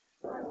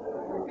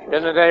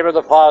In the name of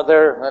the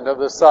Father, and of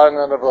the Son,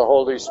 and of the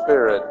Holy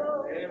Spirit.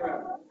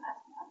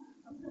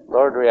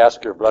 Lord, we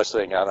ask your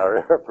blessing on our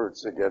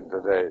efforts again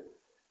today.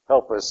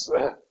 Help us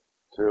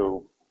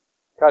to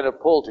kind of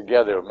pull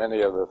together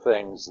many of the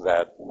things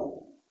that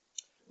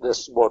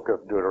this book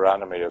of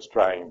Deuteronomy is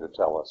trying to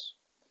tell us.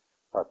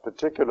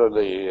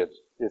 Particularly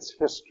its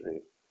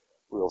history.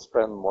 We'll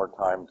spend more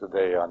time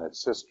today on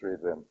its history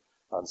than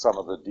on some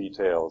of the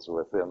details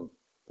within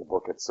the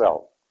book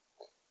itself.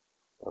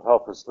 But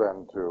help us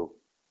then to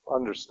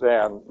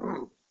understand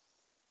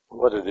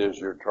what it is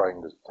you're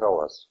trying to tell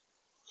us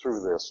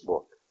through this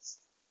book.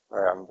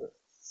 And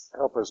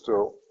help us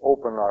to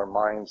open our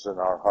minds and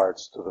our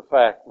hearts to the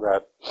fact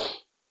that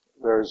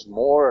there's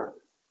more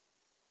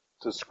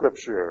to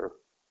Scripture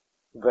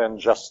than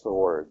just the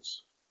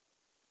words.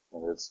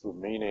 And it's the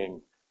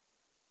meaning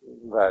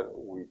that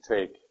we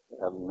take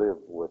and live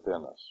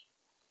within us.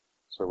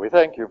 So we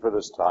thank you for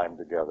this time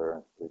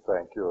together. We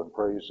thank you and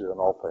praise you in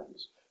all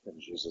things. In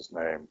Jesus'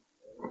 name.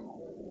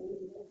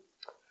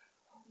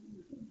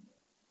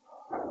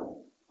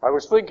 I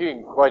was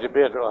thinking quite a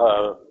bit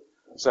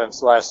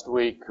since last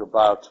week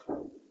about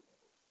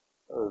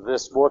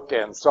this book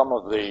and some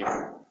of the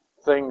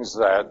things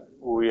that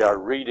we are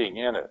reading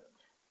in it,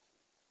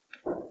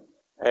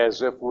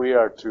 as if we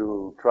are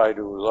to try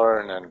to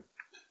learn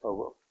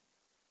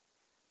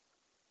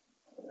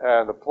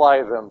and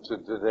apply them to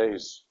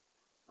today's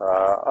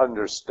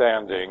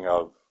understanding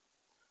of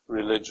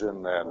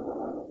religion and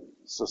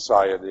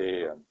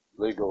society and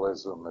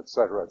legalism,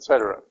 etc.,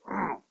 etc.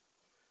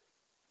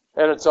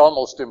 And it's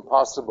almost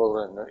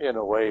impossible in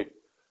a way,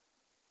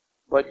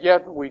 but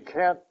yet we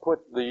can't put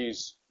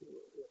these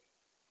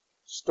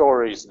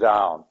stories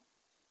down.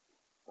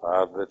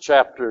 The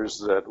chapters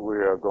that we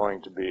are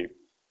going to be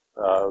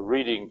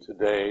reading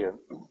today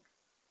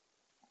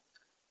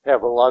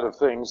have a lot of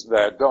things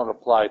that don't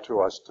apply to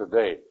us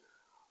today.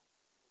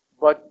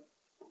 But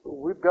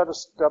we've got to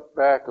step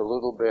back a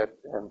little bit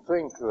and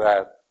think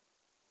that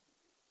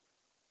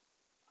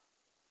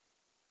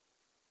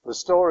the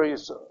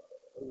stories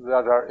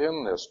that are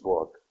in this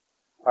book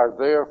are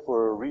there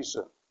for a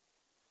reason.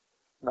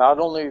 Not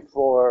only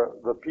for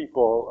the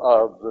people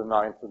of the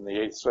 9th and the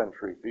 8th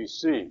century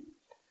BC,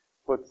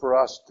 but for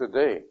us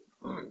today.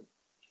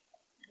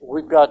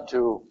 We've got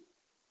to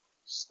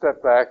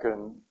step back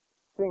and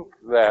think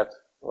that,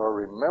 or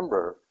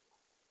remember,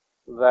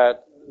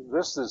 that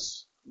this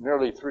is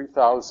nearly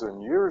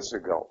 3,000 years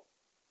ago.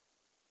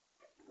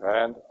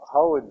 And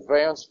how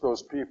advanced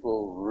those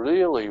people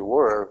really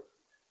were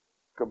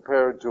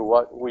compared to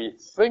what we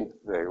think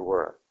they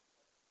were.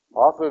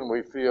 Often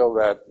we feel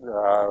that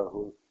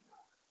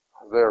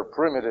they're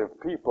primitive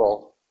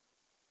people,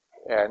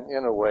 and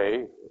in a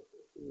way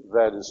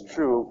that is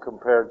true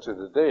compared to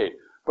today.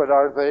 But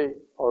are they,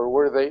 or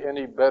were they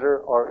any better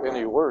or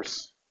any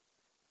worse?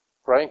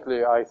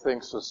 Frankly, I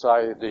think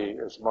society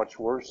is much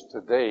worse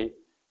today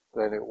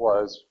than it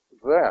was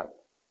then,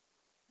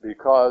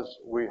 because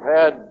we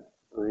had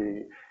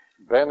the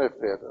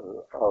benefit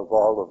of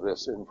all of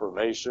this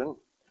information,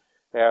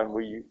 and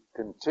we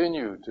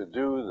continue to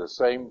do the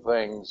same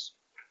things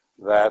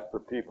that the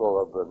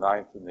people of the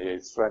 9th and the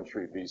 8th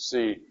century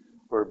BC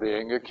were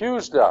being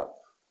accused of.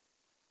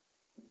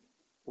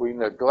 We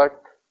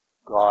neglect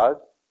God.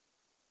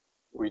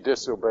 We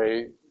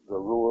disobey the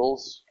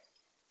rules.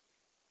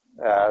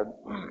 And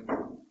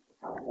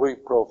we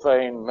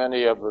profane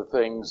many of the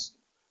things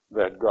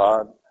that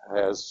God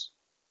has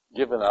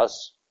given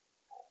us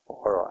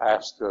or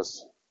asked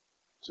us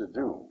to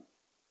do.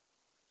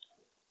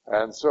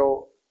 And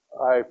so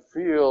I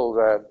feel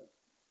that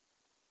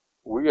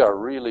we are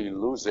really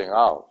losing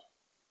out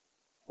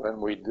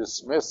when we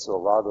dismiss a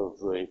lot of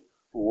the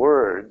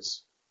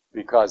words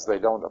because they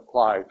don't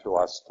apply to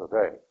us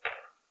today.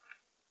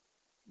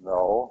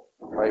 No,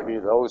 maybe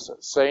those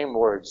same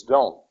words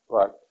don't,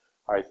 but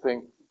I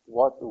think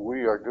what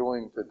we are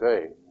doing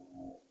today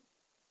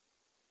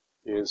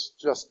is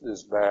just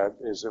as bad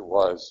as it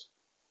was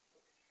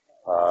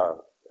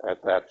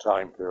at that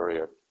time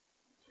period.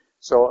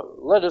 So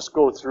let us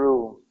go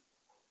through,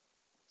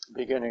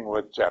 beginning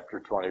with chapter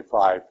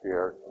 25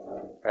 here,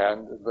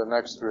 and the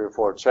next 3 or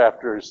 4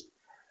 chapters,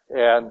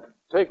 and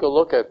take a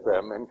look at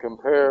them and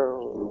compare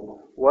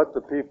what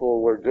the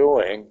people were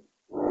doing.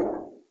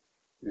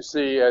 You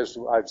see, as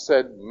I've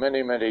said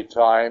many, many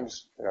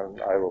times,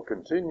 and I will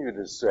continue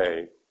to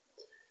say,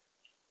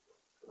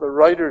 the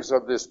writers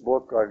of this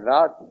book are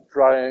not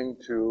trying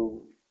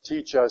to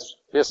teach us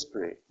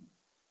history.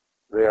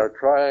 They are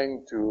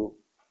trying to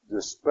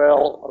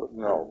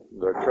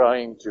they're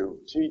trying to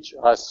teach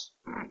us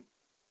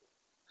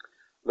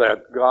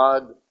that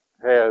God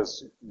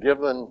has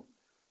given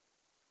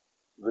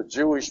the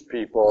Jewish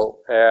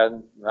people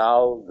and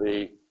now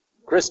the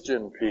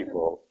Christian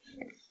people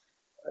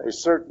a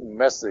certain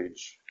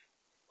message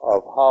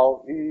of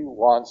how he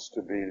wants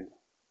to be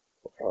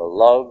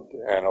loved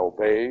and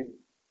obeyed,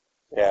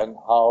 and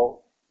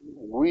how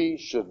we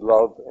should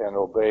love and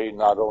obey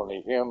not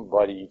only him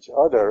but each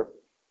other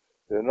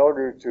in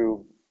order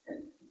to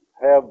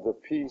have the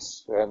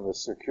peace and the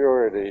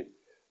security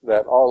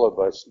that all of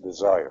us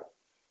desire.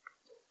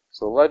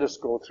 So let us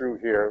go through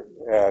here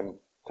and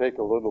take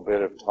a little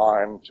bit of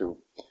time to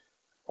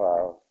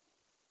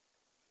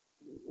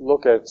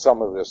look at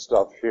some of this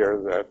stuff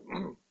here that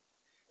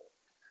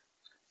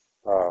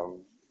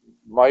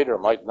might or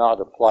might not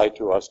apply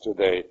to us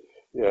today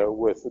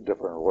with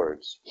different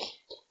words.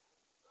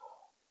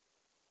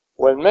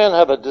 When men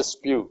have a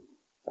dispute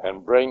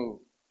and bring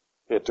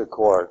it to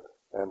court,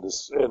 and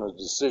in a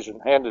decision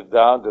handed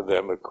down to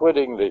them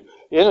acquitting the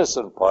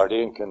innocent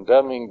party and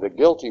condemning the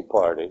guilty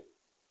party,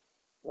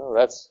 well,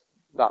 that's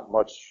not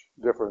much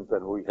different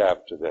than we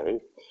have today.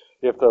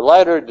 If the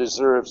latter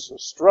deserves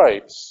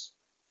stripes,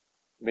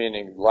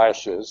 meaning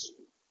lashes,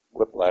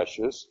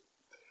 whiplashes,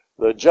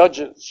 the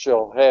judge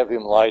shall have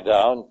him lie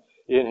down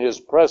in his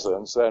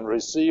presence and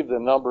receive the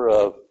number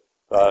of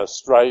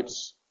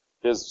stripes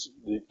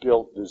the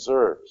guilt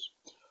deserves.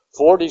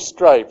 40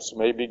 stripes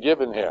may be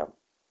given him,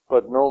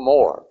 but no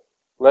more,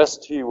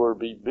 lest he were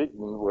be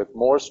beaten with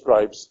more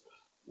stripes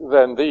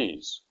than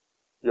these.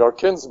 Your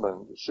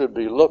kinsman should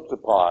be looked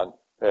upon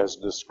as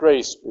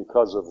disgraced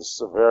because of the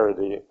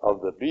severity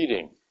of the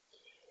beating.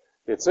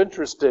 It's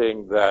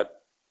interesting that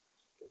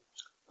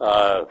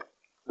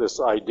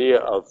this idea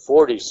of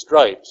 40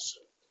 stripes,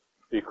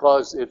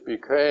 because it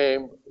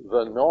became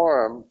the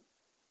norm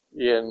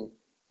in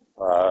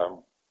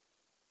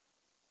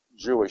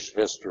Jewish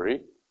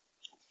history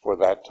for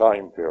that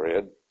time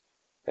period.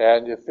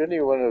 And if any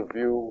one of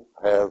you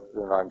have,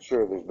 and I'm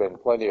sure there's been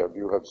plenty of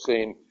you, have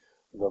seen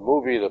the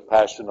movie The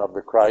Passion of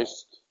the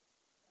Christ,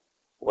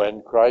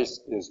 when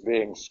Christ is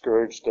being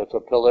scourged at a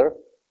pillar,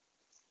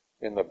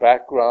 in the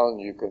background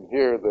you can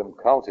hear them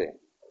counting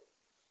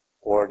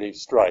 40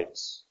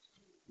 stripes,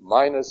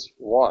 minus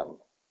one.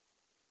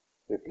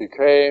 It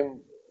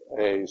became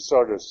a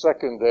sort of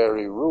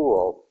secondary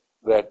rule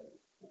that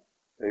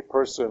a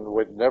person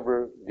would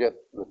never get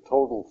the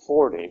total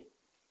 40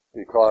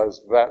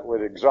 because that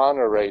would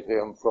exonerate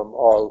him from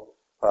all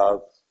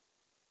of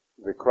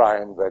the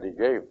crime that he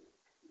gave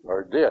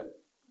or did.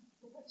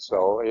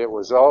 So it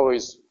was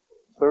always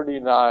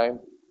 39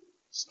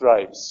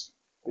 stripes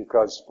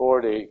because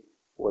 40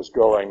 was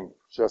going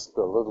just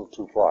a little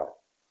too far.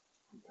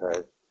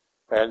 Okay?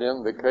 And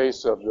in the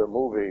case of the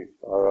movie,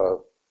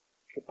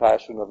 The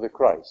Passion of the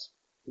Christ,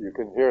 you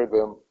can hear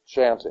them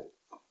chanting.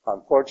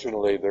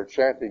 Unfortunately, they're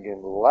chanting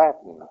in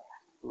Latin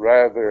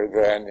rather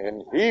than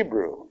in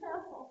Hebrew,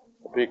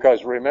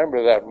 because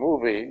remember that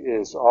movie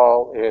is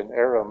all in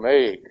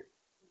Aramaic,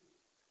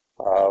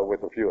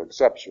 with a few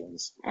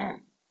exceptions.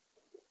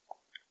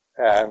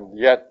 And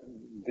yet,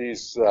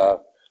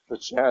 the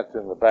chant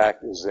in the back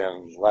is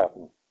in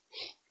Latin.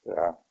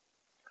 Yeah.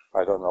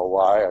 I don't know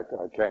why.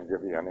 I can't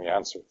give you any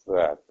answer to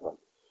that, but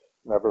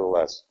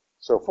nevertheless.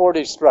 So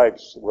 40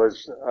 stripes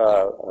was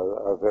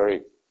a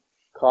very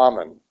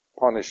common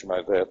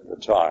punishment at the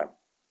time.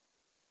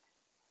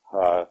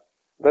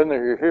 Then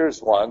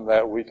here's one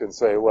that we can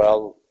say,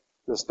 well,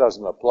 this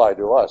doesn't apply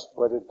to us,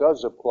 but it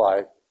does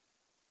apply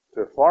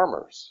to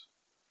farmers.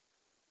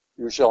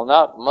 You shall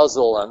not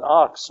muzzle an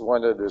ox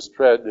when it is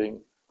treading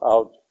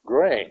out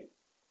grain.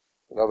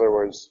 In other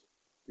words,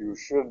 you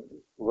should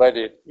let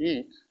it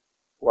eat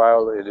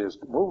while it is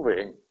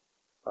moving,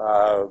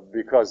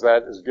 because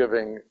that is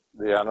giving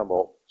the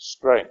animal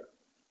strength.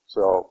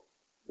 So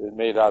it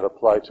may not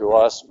apply to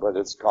us, but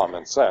it's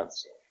common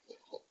sense.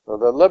 Now,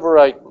 the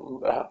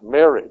Levirate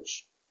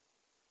marriage.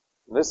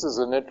 This is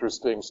an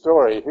interesting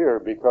story here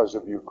because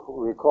if you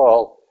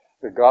recall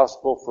the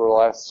gospel for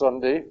last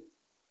Sunday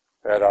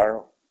at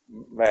our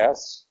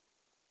Mass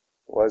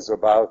was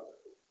about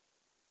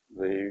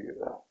the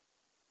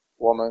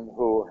woman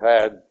who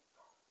had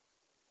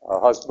a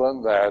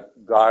husband that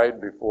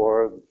died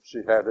before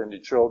she had any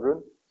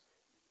children,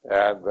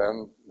 and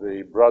then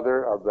the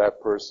brother of that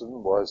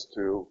person was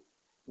to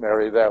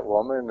marry that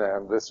woman,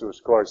 and this was,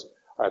 of course,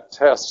 a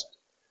test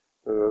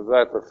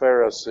that the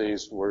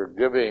Pharisees were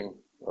giving,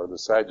 or the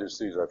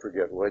Sadducees, I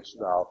forget which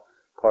now,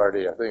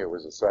 party, I think it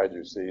was the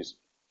Sadducees,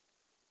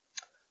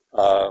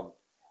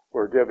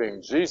 were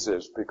giving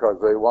Jesus because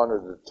they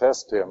wanted to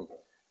test him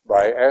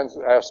by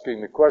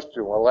asking the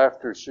question, well,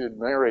 after she had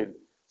married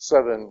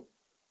 7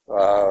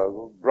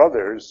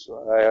 brothers,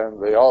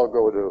 and they all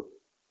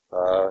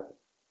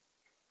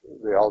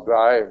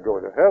die and go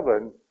to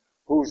heaven,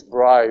 whose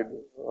bride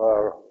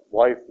or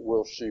wife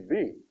will she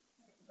be?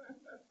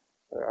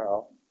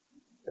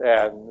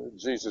 And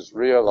Jesus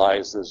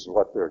realizes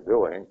what they're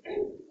doing.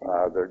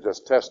 They're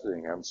just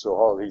testing him. So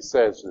all he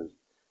says is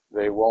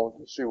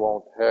she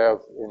won't have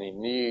any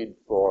need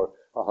for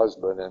a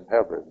husband in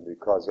heaven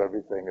because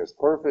everything is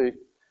perfect,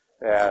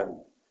 and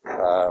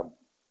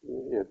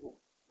it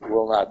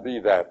will not be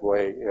that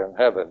way in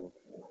heaven,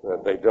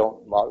 that they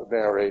don't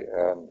marry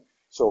and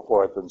so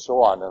forth and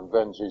so on. And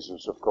then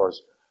Jesus, of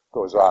course,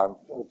 goes on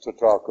to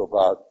talk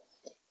about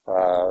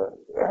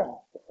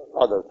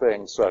other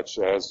things such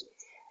as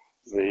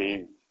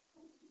the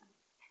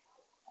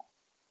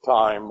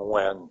time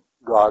when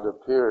God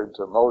appeared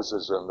to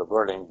Moses in the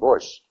burning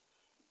bush,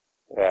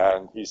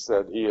 and he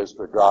said he is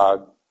the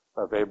God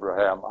of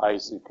Abraham,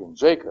 Isaac, and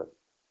Jacob.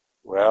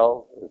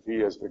 Well, if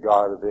he is the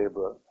God of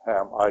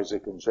Abraham,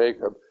 Isaac, and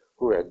Jacob,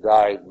 who had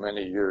died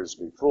many years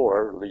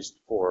before, at least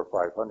 400 or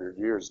 500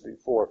 years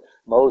before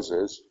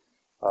Moses,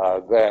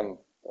 then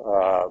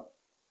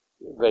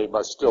they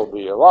must still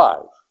be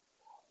alive.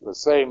 The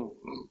same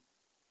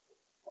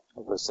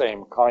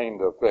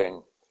kind of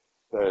thing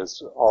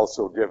is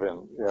also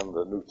given in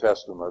the New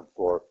Testament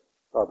for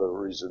other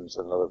reasons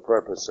and other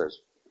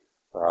purposes.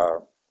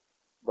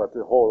 But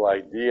the whole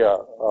idea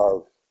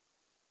of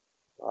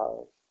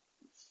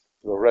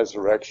the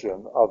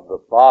resurrection of the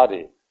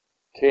body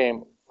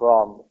came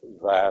from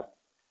that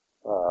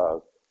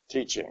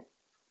teaching.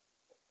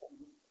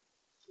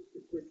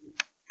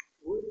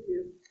 What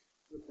if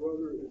the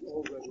brother is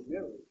already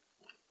married?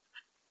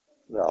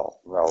 No,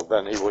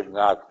 then he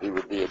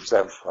would be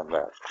exempt from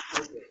that.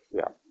 Okay.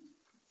 Yeah.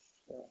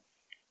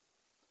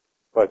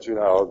 But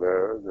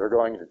they're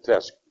going to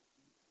test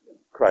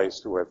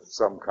Christ with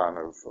some kind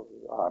of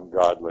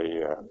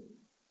ungodly,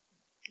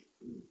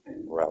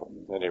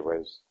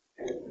 anyways.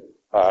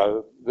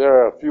 There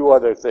are a few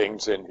other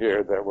things in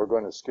here that we're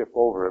going to skip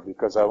over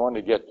because I want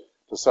to get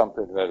to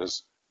something that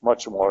is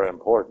much more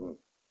important.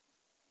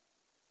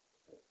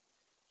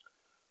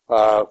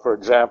 For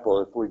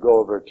example, if we go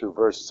over to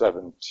verse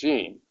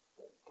 17,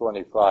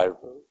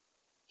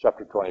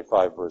 chapter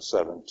 25, verse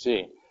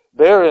 17,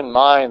 bear in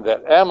mind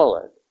that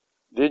Amalek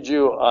did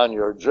you on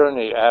your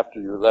journey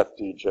after you left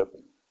Egypt,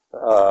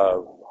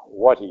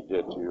 what he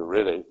did to you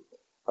really,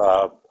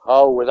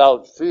 how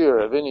without fear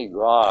of any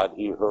God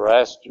he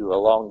harassed you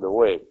along the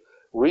way,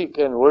 weak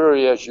and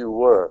weary as you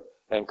were,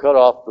 and cut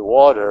off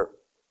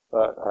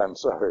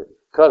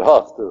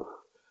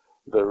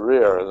the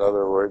rear. In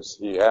other words,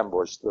 he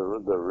ambushed the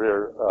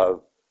rear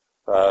of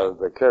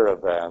the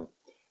caravan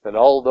and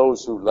all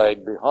those who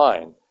lagged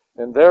behind.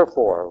 And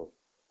therefore,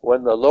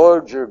 when the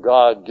Lord your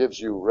God gives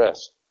you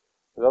rest,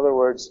 in other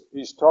words,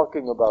 he's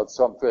talking about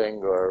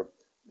something, or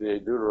the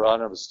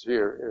Deuteronomist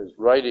here is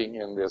writing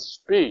in this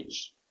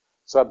speech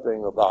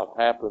something about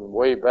happened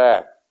way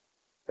back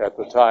at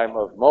the time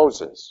of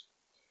Moses.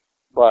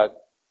 But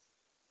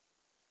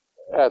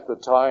at the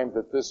time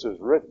that this is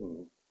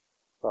written,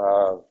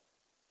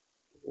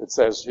 it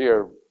says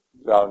here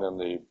down in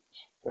the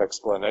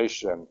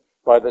explanation,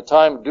 by the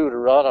time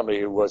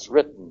Deuteronomy was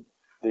written,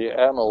 the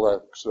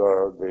Amaleks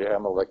or the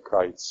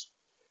Amalekites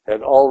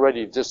had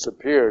already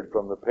disappeared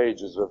from the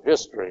pages of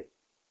history.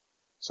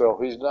 So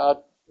he's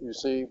not, you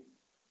see,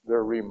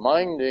 they're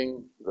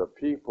reminding the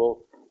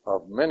people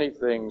of many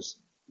things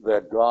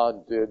that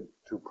God did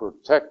to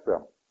protect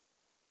them.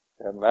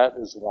 And that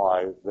is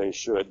why they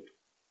should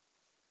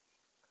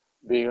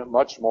be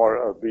much more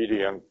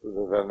obedient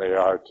than they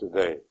are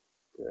today.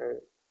 Okay.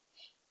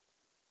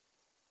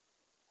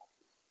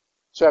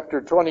 Chapter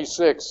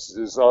 26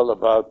 is all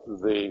about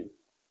the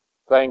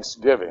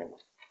Thanksgiving.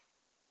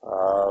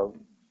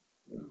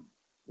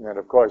 And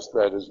of course,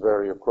 that is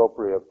very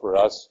appropriate for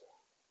us.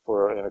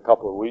 For in a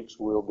couple of weeks,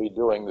 we'll be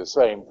doing the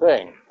same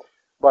thing.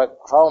 But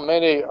how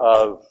many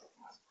of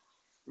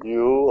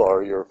you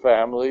or your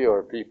family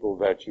or people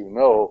that you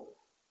know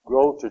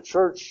go to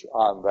church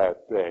on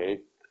that day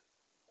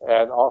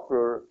and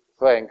offer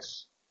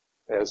thanks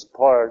as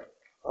part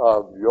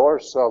of your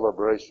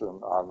celebration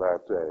on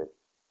that day?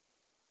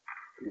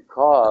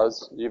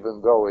 Because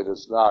even though it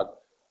is not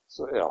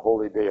a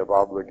holy day of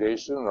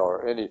obligation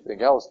or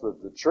anything else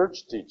that the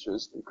church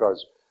teaches,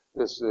 because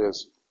this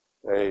is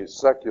a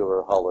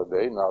secular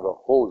holiday, not a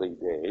holy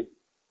day,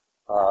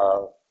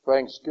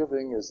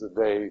 Thanksgiving is the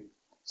day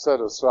set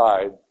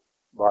aside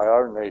by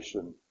our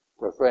nation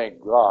to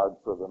thank God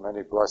for the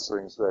many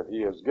blessings that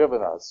he has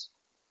given us.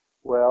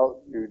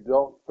 Well, you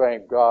don't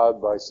thank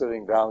God by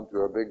sitting down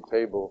to a big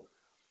table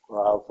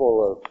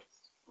full of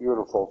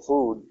beautiful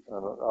food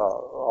and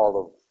all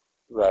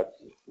of that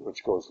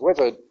which goes with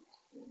it,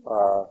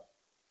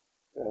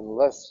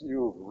 unless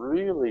you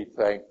really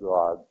thank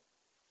God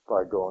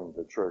by going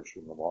to church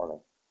in the morning.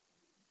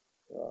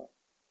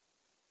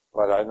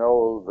 But I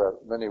know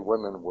that many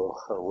women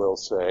will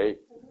say,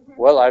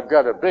 well, I've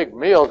got a big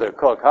meal to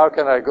cook. How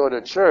can I go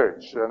to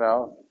church,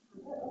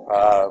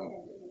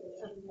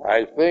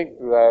 I think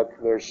that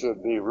there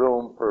should be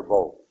room for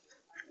both.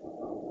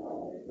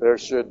 There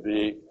should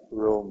be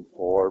room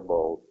for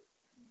both.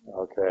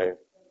 Okay.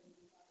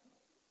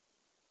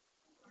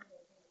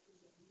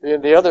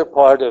 In the other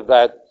part of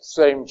that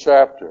same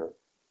chapter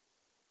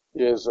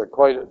is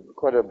quite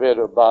a bit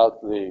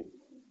about the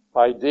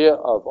idea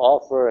of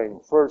offering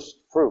first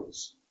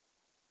fruits.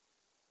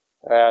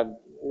 And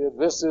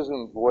this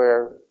isn't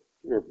where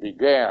it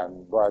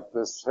began, but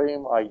the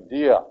same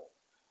idea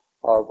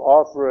of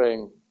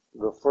offering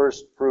the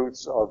first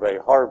fruits of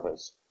a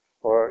harvest,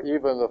 or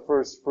even the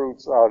first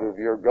fruits out of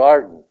your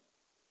garden,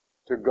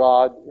 to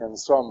God in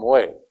some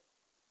way,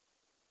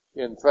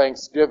 in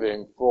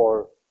thanksgiving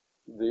for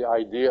the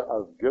idea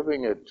of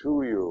giving it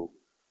to you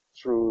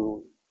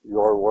through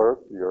your work,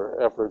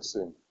 your efforts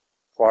in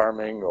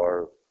farming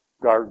or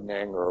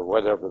gardening or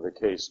whatever the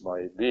case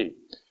might be.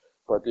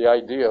 But the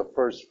idea of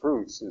first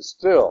fruits is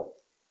still,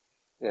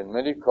 in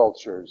many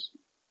cultures,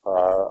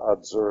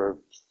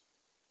 observed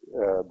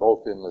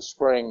both in the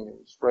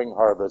spring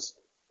harvest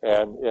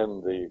and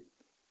in the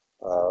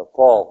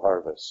fall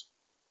harvest.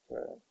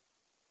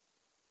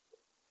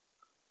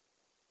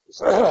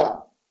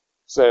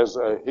 Says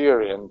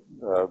here in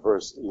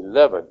verse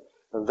 11,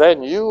 "And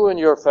then you and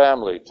your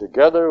family,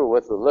 together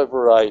with the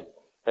Levirate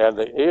and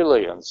the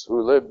aliens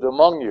who lived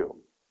among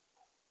you."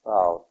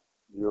 Now,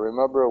 you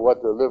remember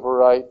what the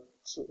Levirate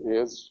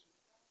is?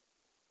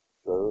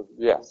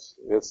 Yes,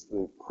 it's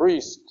the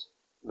priests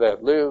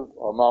that live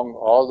among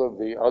all of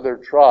the other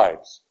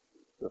tribes,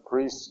 the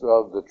priests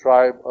of the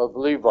tribe of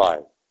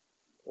Levi.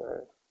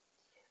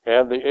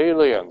 And the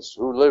aliens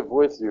who live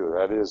with you,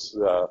 that is,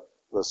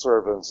 the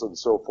servants and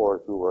so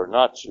forth who are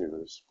not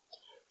Jews,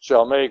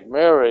 shall make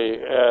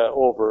merry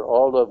over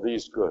all of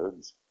these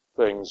good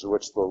things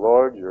which the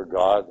Lord your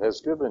God has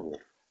given you.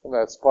 And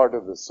that's part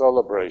of the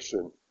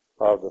celebration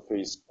of the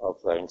Feast of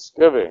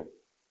Thanksgiving.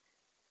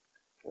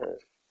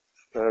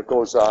 Then it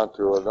goes on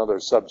to another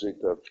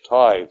subject of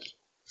tithes.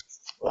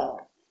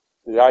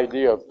 The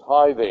idea of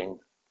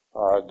tithing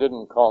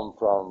didn't come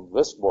from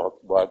this book,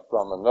 but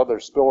from another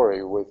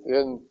story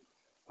within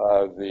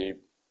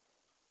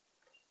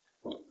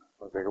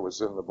I think it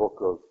was in the book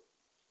of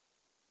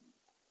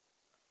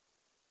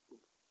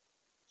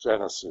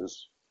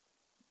Genesis,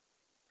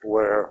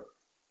 where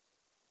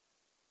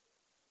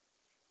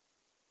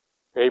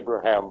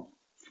Abraham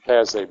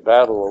has a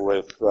battle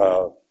with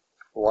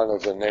one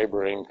of the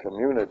neighboring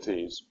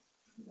communities,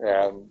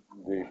 and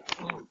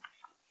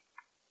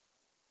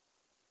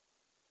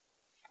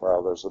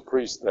there's a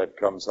priest that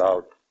comes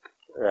out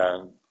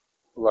and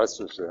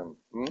blesses him.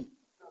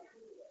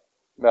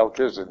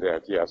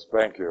 Melchizedek, yes,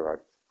 thank you. I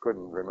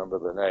couldn't remember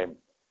the name.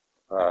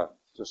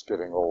 Just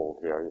getting old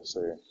here, you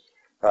see.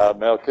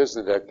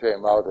 Melchizedek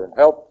came out and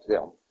helped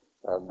him.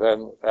 And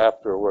then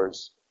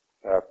afterwards,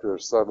 after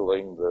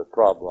settling the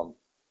problem,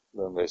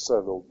 then they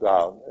settled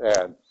down.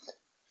 And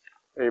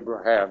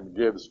Abraham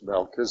gives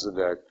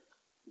Melchizedek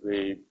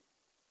the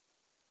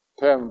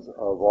tenth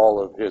of all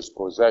of his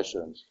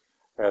possessions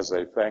as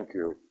a thank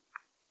you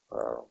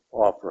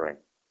offering.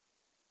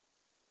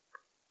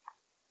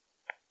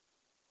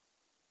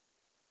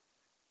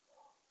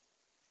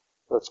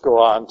 Let's go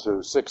on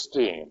to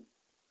 16.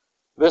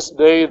 "This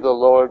day the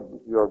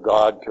Lord your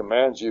God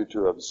commands you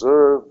to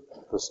observe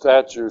the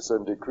statutes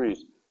and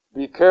decrees.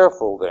 Be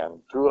careful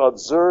then to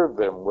observe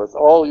them with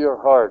all your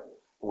heart,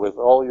 with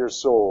all your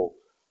soul.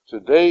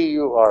 Today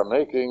you are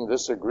making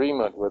this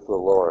agreement with the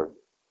Lord.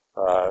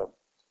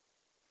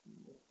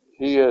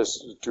 He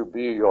is to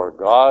be your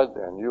God,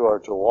 and you are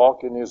to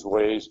walk in his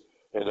ways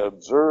and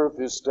observe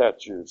his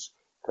statutes,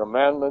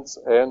 commandments,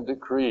 and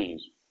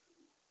decrees."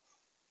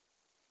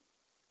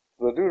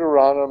 The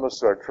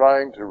Deuteronomists are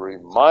trying to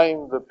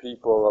remind the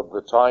people of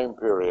the time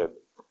period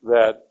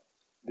that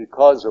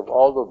because of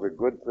all of the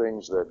good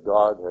things that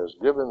God has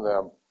given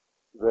them,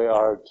 they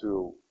are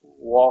to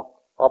walk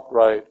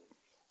upright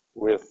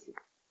with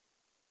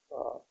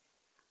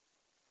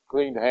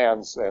clean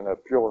hands and a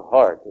pure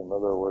heart. In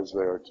other words,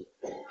 they are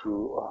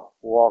to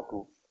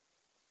walk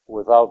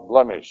without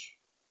blemish.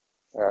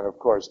 And of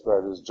course,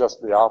 that is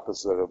just the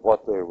opposite of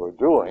what they were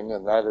doing,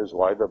 and that is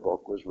why the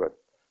book was written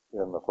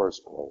in the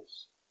first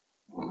place.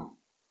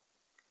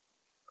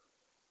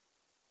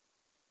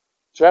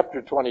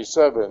 Chapter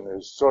 27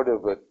 is sort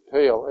of the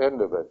tail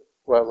end of it.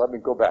 Well, let me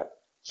go back.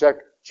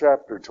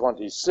 Chapter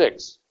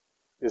 26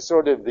 is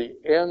sort of the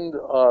end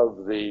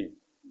of the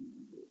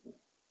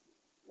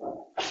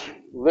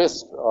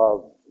list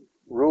of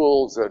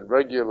rules and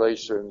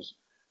regulations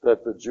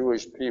that the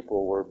Jewish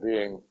people were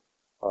being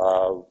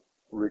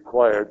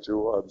required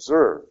to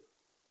observe.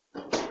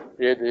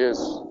 It is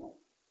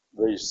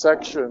the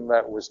section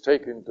that was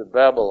taken to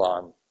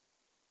Babylon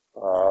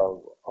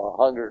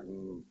 100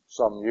 and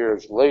some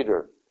years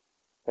later,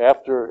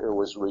 after it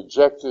was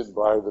rejected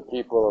by the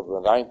people of the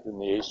 9th and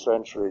the 8th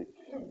century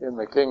in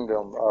the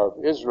kingdom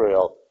of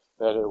Israel,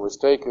 and it was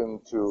taken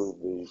to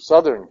the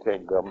southern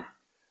kingdom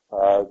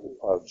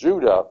of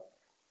Judah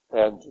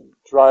and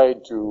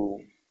tried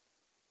to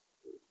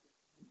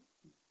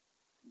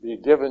be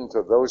given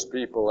to those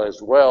people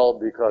as well,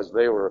 because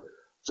they were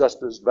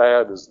just as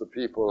bad as the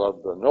people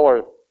of the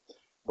north,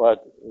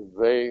 but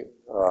they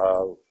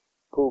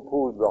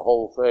poo-pooed the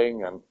whole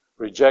thing and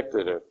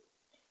rejected it.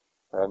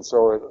 And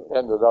so it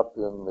ended up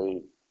in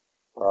the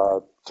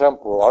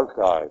temple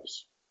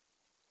archives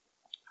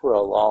for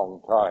a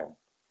long time.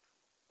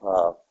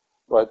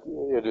 But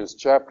it is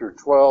chapter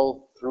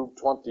 12 through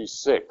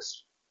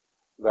 26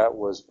 that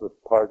was the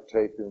part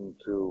taken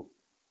to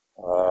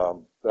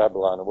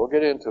Babylon. And we'll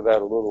get into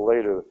that a little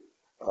later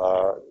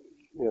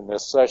in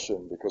this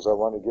session, because I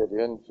want to get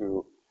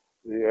into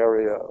the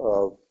area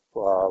of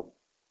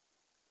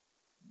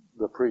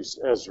the priest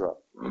Ezra.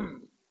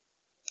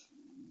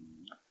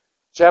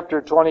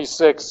 Chapter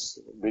 26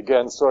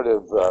 begins sort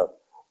of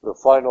the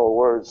final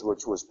words,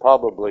 which was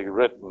probably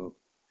written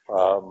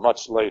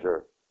much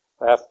later,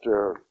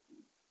 after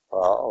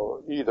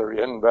either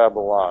in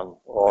Babylon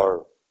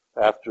or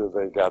after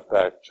they got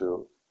back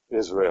to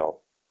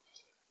Israel.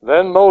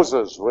 Then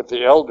Moses, with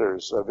the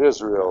elders of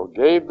Israel,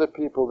 gave the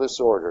people this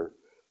order: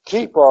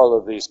 keep all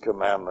of these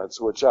commandments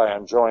which I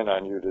enjoin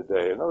on you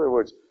today. In other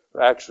words,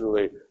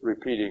 actually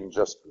repeating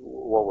just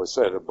what was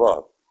said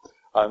above.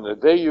 On the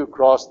day you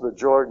cross the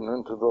Jordan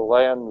into the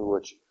land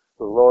which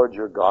the Lord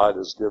your God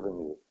has given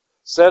you,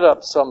 set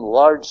up some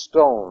large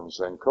stones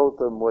and coat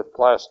them with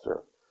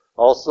plaster.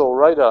 Also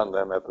write on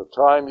them at the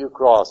time you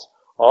cross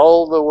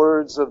all the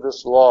words of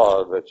this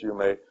law, that you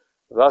may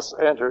thus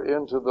enter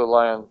into the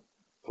land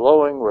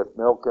flowing with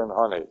milk and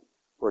honey,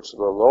 which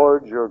the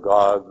Lord your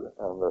God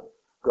and the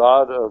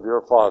God of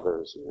your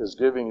fathers is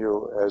giving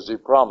you as he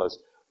promised.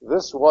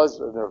 This was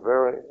a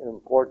very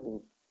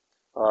important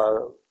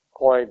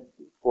point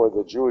for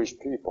the Jewish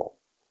people.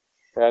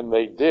 And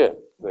they did.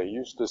 They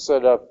used to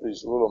set up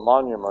these little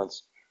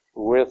monuments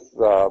with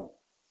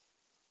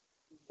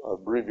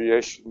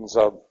abbreviations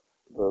of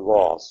the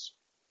laws.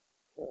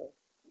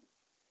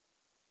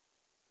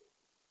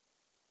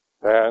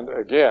 And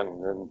again,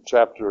 in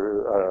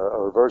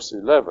or verse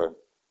 11,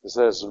 it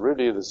says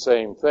really the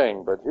same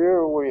thing, but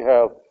here we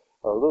have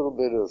a little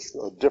bit of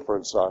a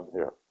difference on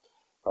here.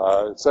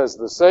 It says,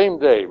 the same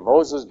day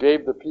Moses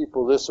gave the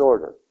people this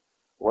order: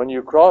 when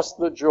you cross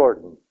the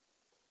Jordan,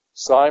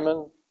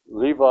 Simon,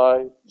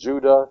 Levi,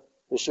 Judah,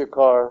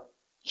 Issachar,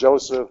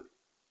 Joseph,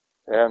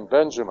 and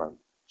Benjamin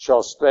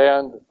shall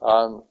stand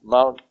on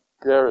Mount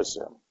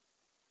Gerizim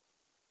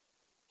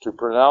to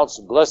pronounce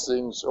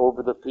blessings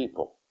over the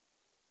people,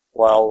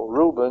 while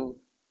Reuben,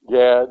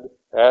 Gad,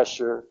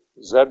 Asher,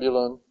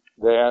 Zebulun,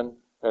 Dan,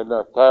 and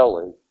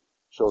Naphtali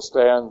shall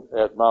stand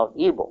at Mount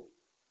Ebal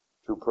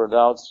to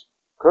pronounce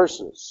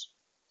curses.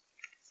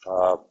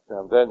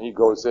 And then he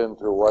goes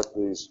into what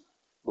these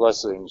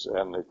blessings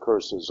and the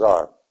curses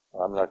are.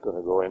 I'm not going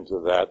to go into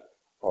that,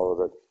 all of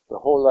it. The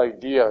whole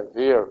idea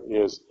here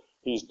is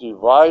he's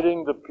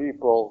dividing the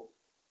people,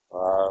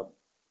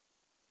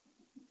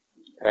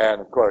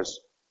 and of course,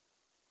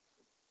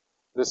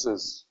 this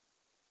is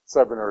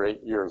 700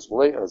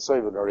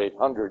 or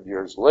 800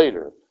 years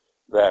later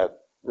that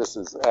this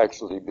is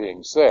actually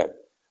being said.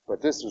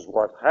 But this is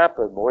what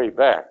happened way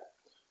back.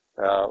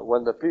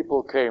 When the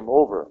people came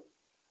over,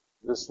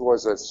 this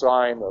was a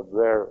sign of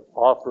their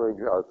offering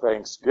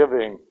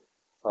thanksgiving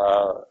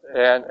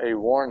and a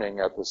warning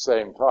at the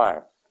same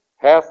time.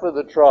 Half of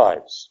the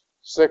tribes,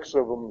 6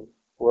 of them,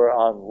 were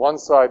on one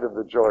side of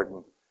the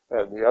Jordan,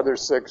 and the other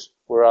 6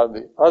 were on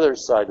the other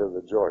side of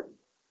the Jordan.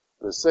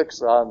 The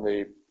 6 on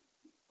the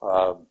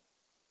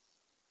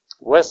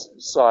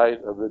west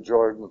side of the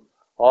Jordan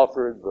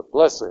offered the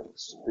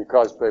blessings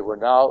because they were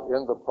now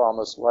in the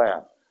promised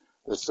land.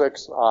 The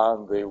 6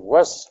 on the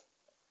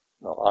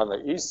on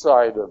the east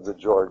side of the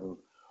Jordan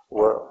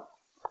were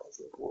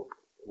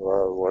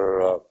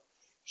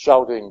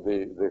shouting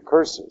the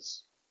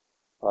curses.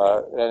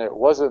 And it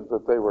wasn't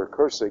that they were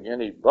cursing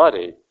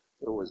anybody.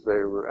 It was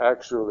they were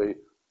actually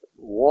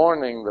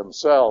warning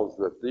themselves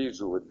that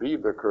these would be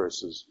the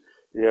curses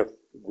if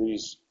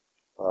these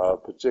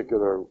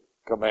particular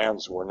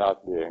commands were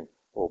not being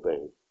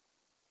obeyed.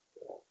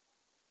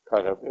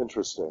 Kind of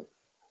interesting.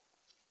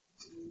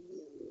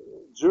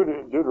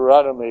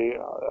 Deuteronomy,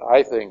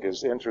 I think,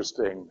 is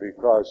interesting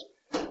because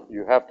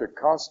you have to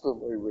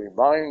constantly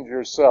remind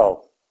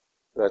yourself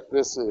that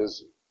this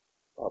is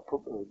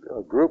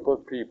a group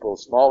of people,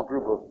 small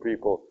group of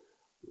people,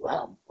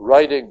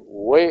 writing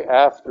way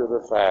after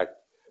the fact,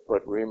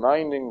 but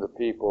reminding the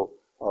people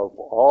of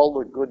all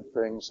the good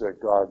things that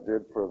God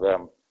did for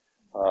them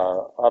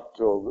up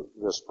to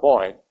this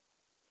point.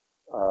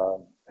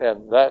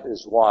 And that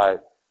is why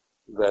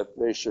that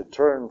they should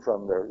turn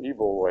from their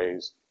evil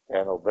ways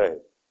and obey.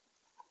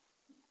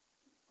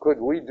 Could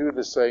we do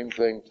the same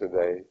thing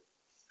today?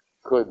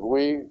 Could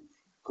we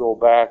go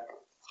back?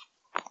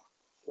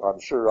 I'm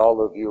sure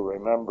all of you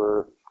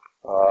remember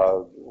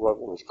what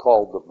was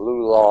called the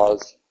Blue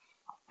Laws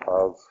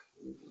of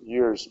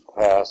years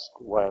past,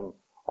 when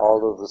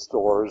all of the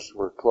stores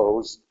were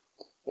closed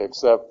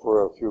except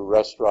for a few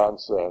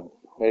restaurants and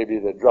maybe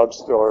the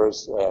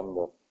drugstores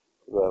and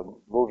the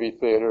movie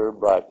theater,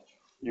 but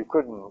you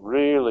couldn't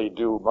really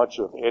do much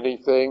of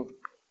anything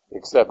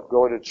except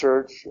go to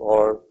church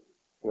or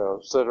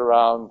sit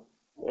around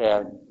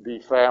and be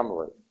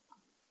family.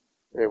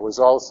 It was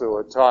also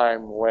a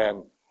time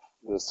when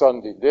the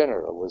Sunday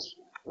dinner was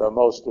the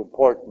most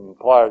important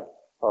part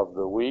of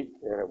the week,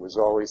 and it was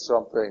always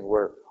something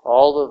where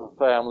all of the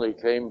family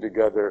came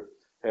together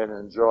and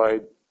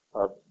enjoyed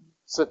a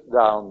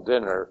sit-down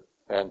dinner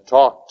and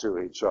talked to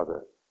each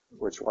other,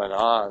 which went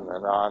on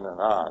and on and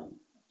on,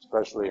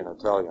 especially in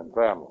Italian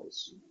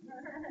families.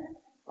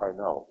 I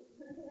know.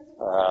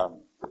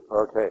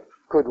 Okay.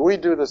 Could we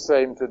do the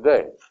same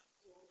today?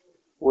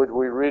 Would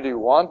we really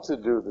want to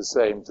do the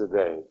same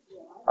today?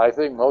 I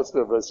think most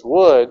of us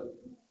would,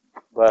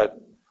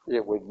 but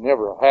it would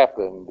never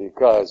happen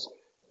because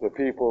the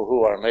people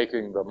who are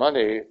making the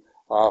money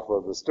off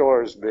of the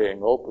stores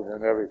being open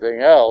and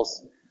everything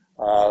else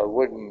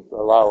wouldn't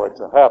allow it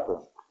to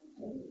happen.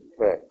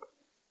 Okay.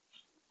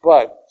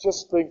 But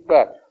just think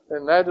back,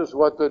 and that is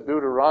what the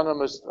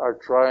Deuteronomists are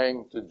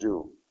trying to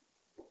do.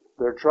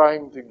 They're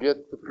trying to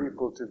get the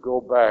people to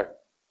go back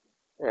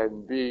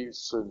and be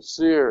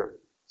sincere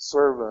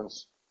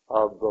servants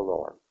of the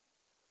Lord.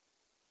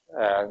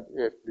 And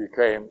it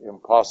became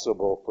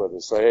impossible for the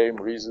same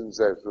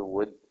reasons as it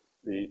would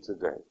be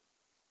today.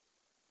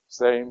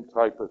 Same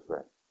type of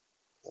thing.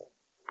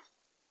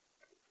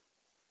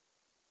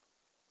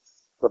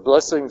 The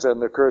blessings and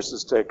the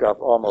curses take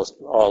up almost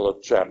all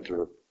of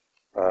chapter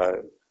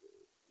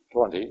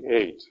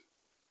 28.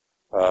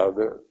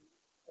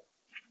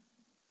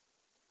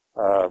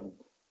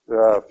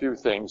 There are a few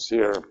things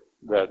here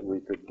that we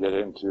could get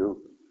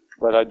into,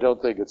 but I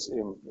don't think it's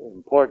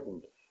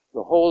important.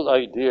 The whole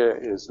idea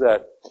is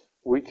that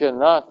we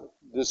cannot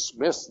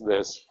dismiss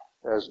this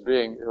as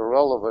being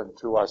irrelevant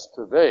to us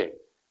today,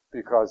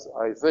 because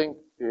I think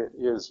it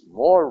is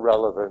more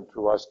relevant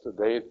to us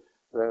today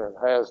than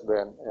it has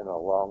been in a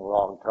long,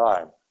 long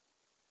time.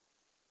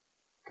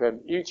 Can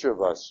each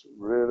of us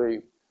really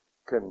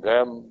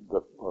condemn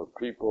the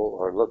people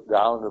or look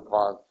down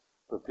upon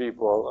the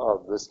people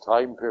of this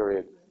time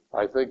period?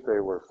 I think they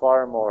were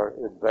far more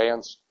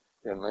advanced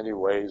in many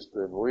ways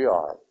than we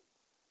are.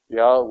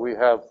 Yeah, we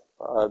have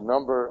a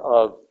number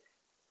of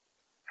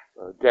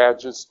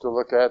gadgets to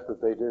look at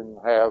that they didn't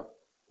have.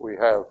 We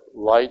have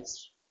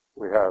lights.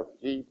 We have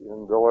heat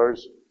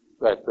indoors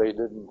that they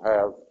didn't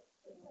have.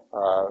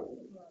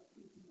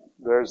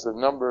 There's a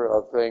number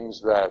of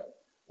things that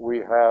we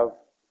have,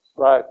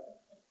 but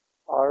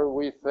are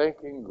we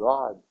thanking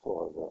God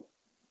for them?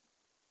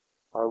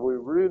 Are we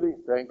really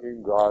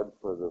thanking God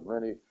for the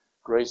many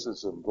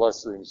graces and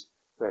blessings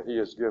that He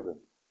has given?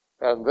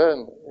 And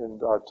then,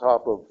 on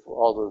top of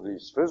all of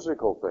these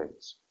physical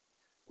things,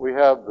 we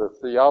have the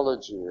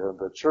theology of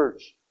the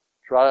church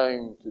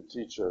trying to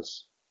teach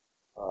us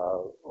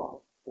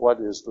what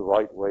is the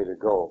right way to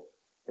go.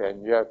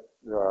 And yet,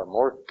 there are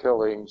more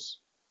killings,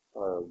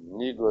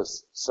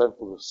 needless,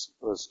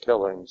 senseless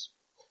killings,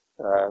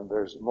 and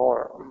there's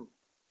more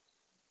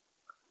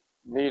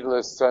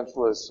needless,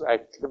 senseless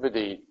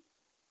activity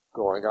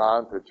going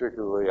on,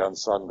 particularly on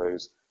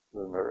Sundays,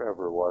 than there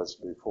ever was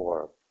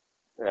before.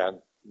 And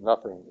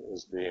nothing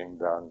is being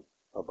done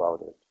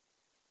about it.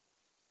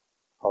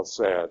 How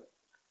sad.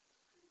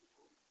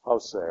 How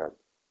sad.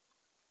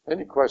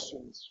 Any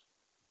questions?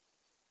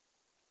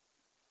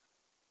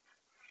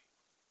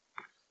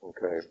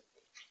 Okay.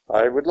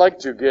 I would like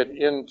to get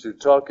into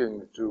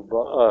talking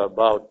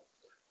about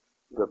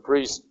the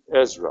priest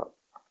Ezra.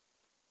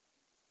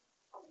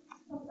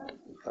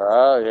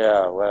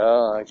 Yeah,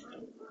 well,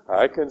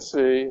 I can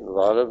see a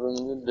lot of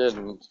them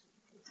didn't.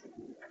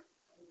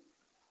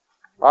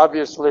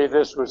 Obviously,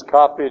 this was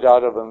copied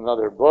out of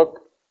another book,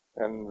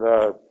 and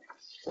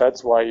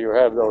that's why you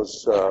have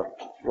those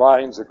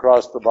lines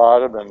across the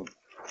bottom and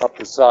up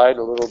the side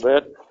a little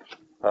bit.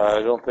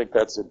 I don't think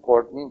that's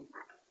important.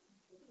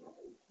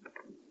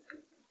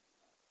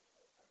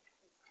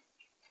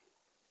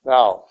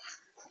 Now,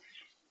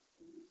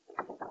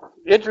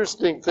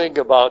 interesting thing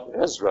about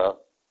Ezra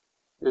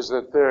is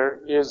that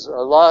there is a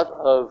lot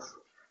of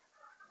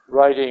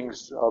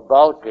writings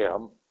about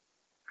him,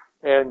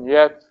 and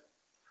yet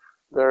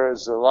there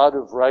is a lot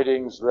of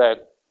writings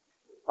that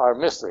are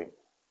missing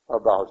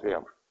about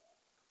him.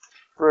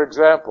 For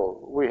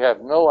example, we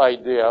have no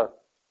idea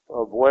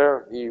of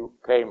where he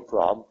came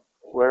from,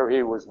 where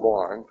he was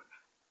born.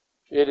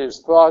 It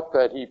is thought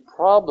that he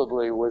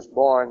probably was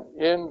born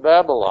in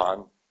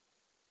Babylon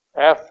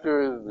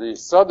after the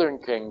southern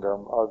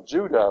kingdom of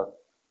Judah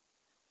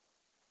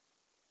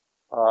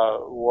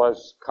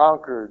was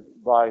conquered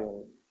by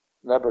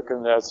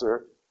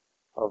Nebuchadnezzar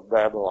of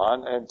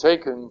Babylon and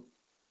taken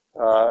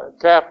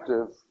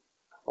captive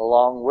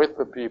along with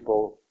the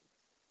people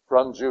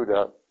from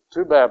Judah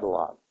to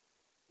Babylon.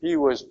 He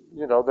was,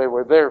 they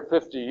were there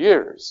 50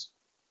 years.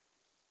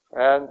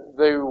 And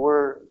they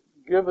were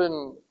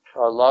given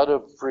a lot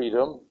of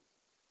freedom,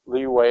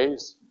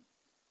 leeways.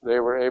 They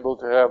were able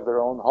to have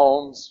their own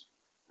homes.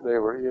 They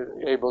were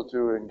able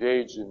to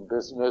engage in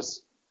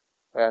business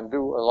and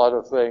do a lot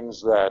of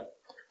things that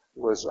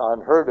was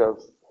unheard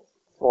of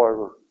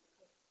for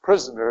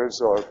prisoners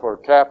or for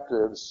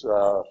captives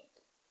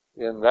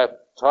in that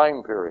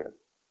time period.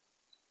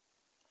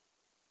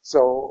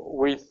 So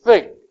we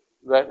think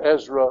that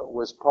Ezra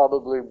was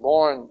probably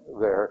born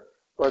there,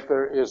 but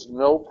there is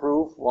no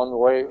proof one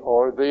way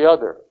or the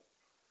other.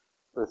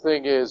 The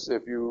thing is,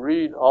 if you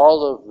read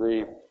all of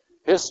the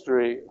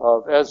history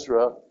of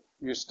Ezra,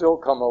 you still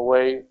come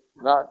away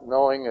not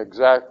knowing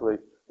exactly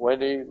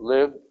when he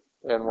lived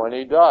and when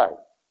he died.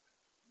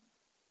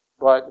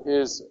 But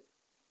his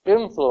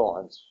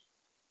influence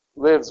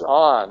lives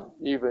on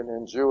even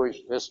in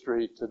Jewish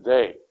history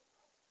today.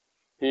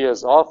 He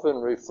is often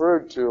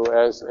referred to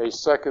as a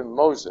second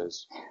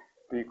Moses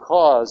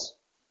because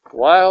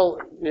while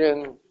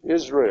in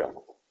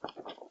Israel,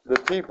 the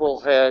people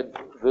had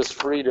this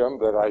freedom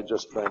that I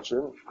just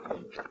mentioned,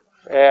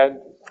 and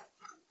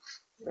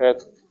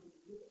at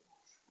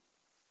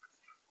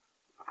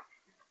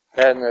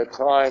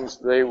times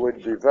they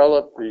would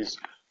develop these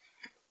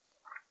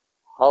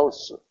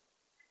houses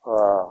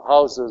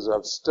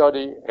of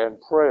study and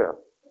prayer.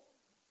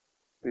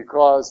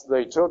 because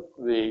they took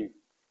the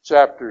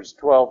chapters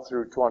 12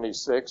 through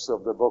 26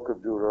 of the book of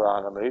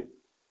Deuteronomy.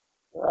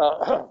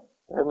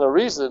 And the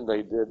reason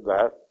they did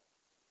that,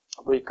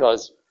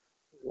 because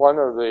one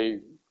of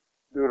the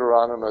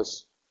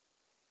Deuteronomist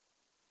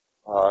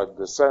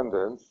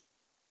descendants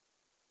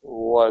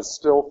was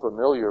still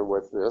familiar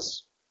with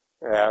this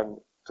and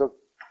took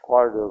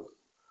part of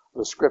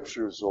the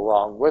scriptures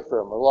along with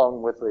them,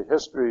 along with the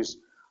histories,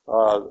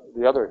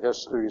 the other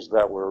histories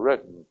that were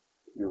written.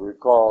 You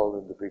recall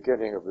in the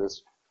beginning of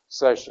this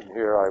session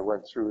here, I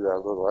went through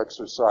that little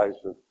exercise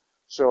of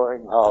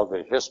showing how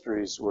the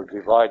histories were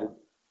divided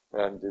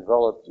and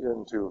developed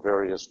into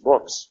various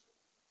books.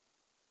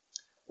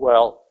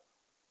 Well,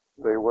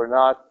 they were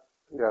not,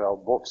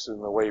 books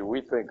in the way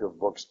we think of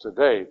books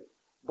today,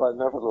 but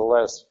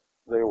nevertheless,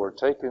 they were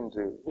taken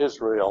to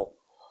Israel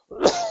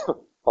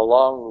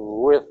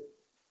along with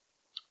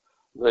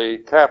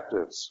the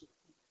captives.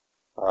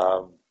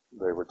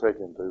 They were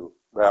taken to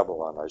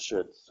Babylon, I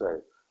should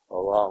say,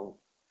 along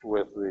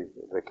with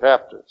the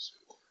captives.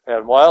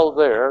 And while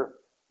there,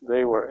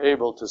 they were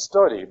able to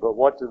study. But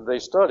what did they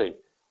study?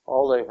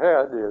 All they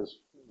had is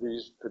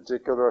these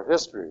particular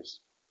histories.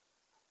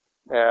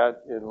 And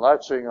in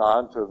latching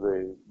on to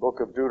the book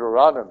of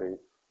Deuteronomy,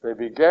 they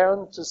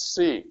began to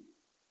see,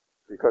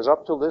 because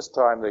up to this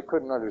time they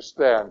couldn't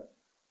understand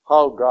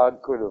how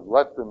God could have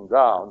let them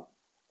down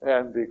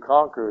and be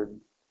conquered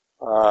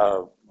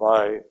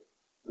by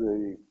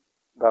the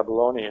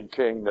Babylonian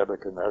king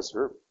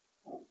Nebuchadnezzar,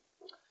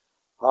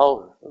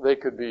 how they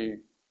could be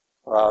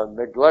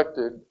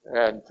neglected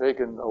and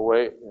taken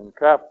away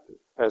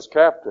as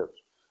captives.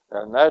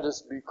 And that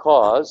is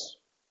because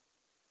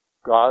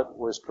God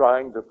was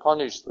trying to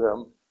punish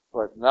them,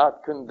 but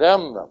not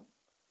condemn them.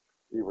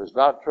 He was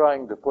not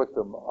trying to put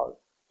them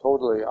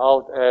totally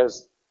out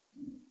as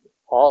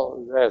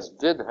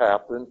did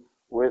happen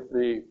with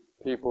the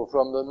people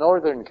from the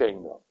northern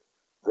kingdom.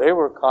 They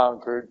were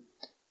conquered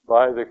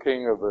by the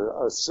king of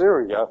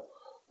Assyria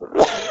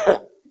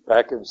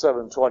back in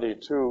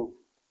 722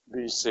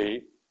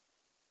 BC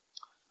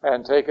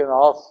and taken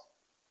off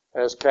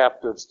as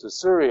captives to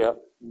Syria,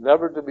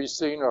 never to be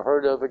seen or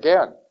heard of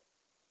again.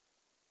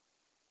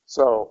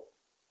 So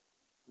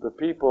the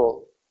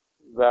people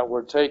that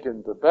were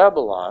taken to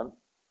Babylon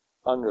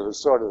under the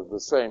sort of the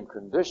same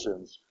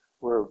conditions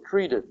were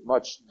treated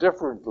much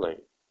differently,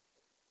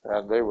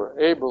 and they were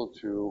able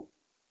to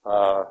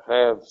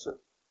have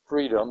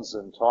freedoms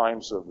and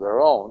times of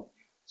their own.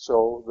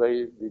 So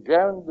they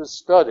began to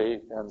study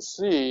and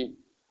see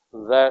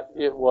that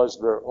it was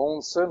their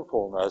own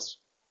sinfulness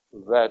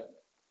that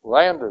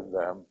landed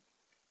them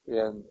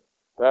in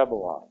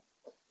Babylon.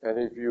 And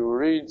if you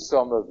read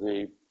some of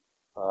the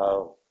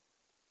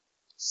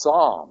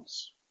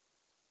Psalms,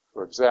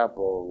 for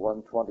example,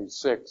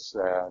 126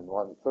 and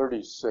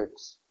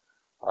 136,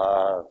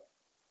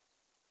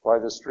 by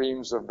the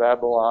streams of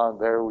Babylon,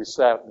 there we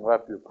sat and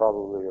wept. You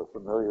probably are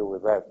familiar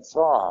with that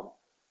psalm.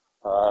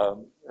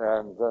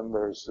 And then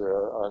there's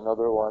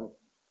another one.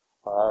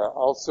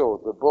 Also,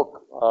 the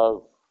book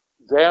of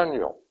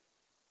Daniel,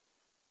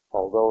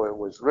 although it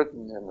was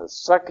written in the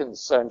 2nd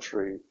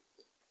century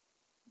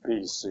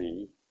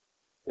BC,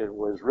 it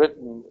was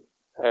written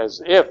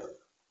as if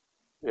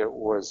it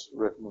was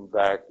written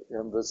back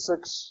in the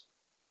 6th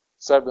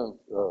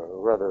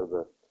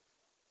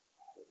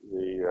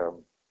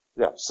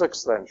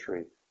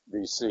century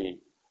BC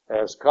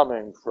as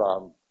coming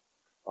from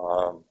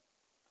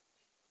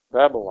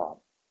Babylon.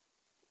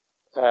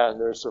 And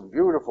there's some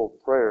beautiful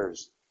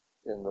prayers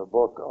in the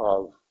book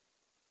of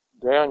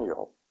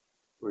Daniel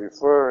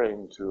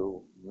referring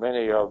to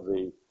many of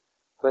the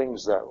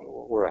things that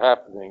were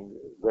happening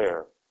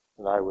there.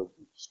 And I would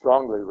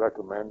strongly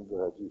recommend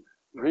that you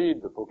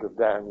read the book of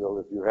Daniel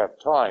if you have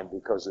time,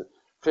 because it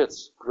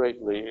fits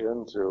greatly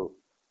into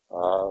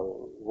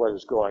what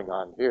is going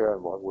on here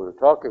and what we're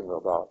talking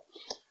about.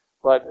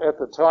 But at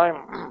the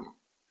time,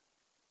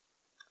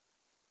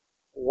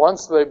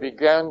 once they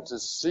began to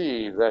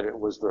see that it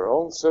was their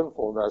own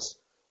sinfulness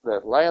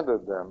that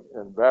landed them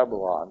in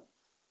Babylon,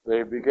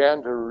 they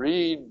began to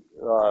read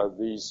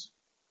these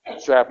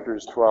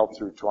chapters 12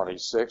 through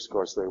 26. Of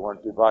course, they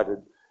weren't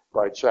divided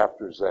by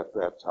chapters at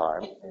that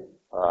time.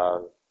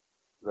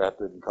 That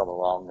didn't come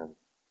along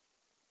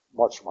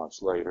much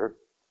later.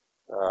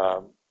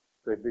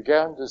 They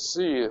began to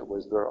see it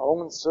was their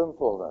own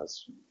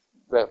sinfulness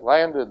that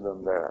landed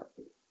them there.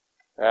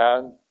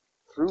 And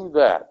through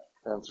that,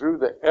 and through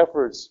the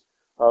efforts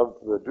of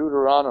the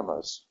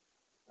Deuteronomists,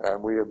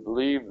 and we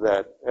believe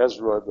that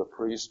Ezra the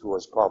priest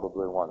was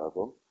probably one of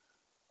them,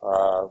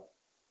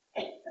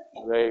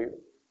 they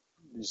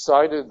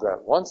decided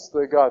that once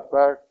they got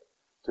back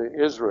to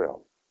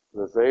Israel,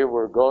 that they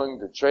were going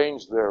to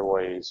change their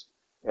ways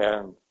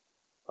and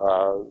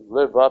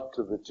live up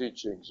to the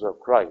teachings of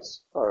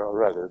Christ, or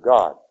rather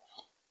God.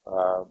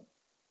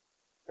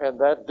 And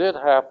that did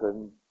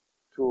happen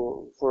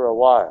for a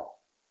while.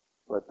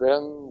 But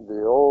then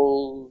the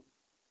old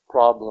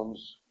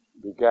problems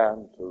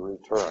began to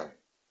return.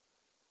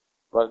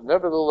 But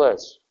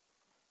nevertheless,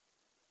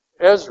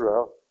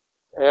 Ezra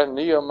and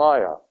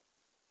Nehemiah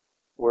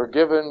were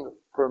given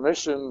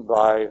permission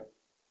by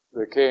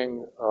the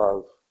king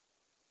of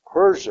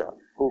Persia,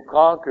 who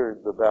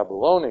conquered the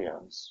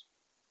Babylonians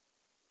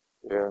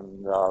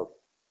in the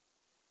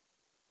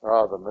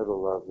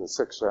middle of the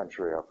 6th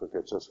century. I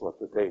forget just what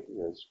the date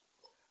is,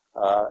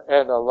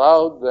 and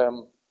allowed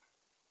them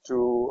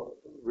to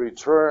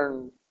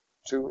return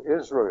to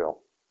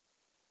Israel.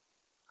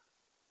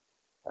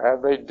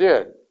 And they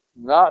did,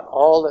 not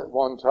all at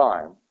one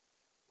time,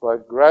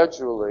 but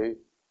gradually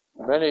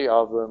many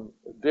of them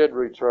did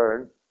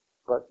return,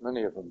 but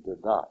many of them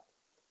did not.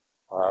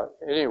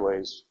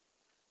 Anyways,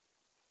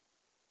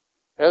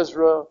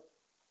 Ezra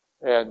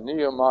and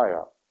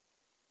Nehemiah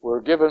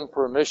were given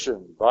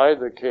permission by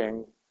the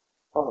king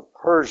of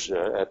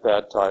Persia at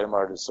that time,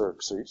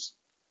 Artaxerxes,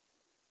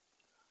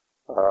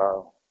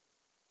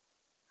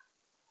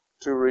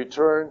 to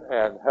return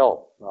and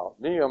help. Now,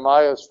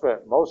 Nehemiah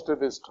spent most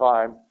of his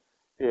time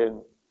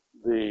in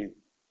the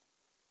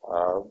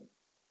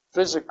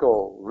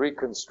physical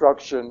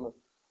reconstruction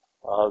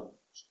of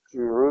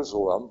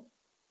Jerusalem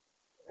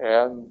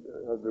and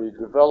the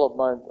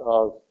development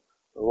of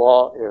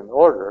law and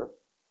order.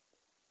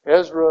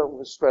 Ezra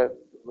was spent,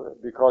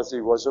 because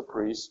he was a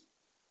priest,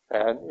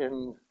 and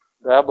in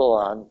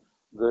Babylon,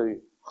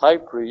 the high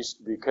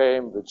priest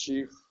became the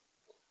chief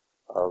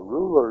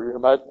ruler, you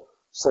might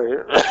say,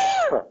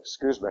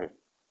 excuse me.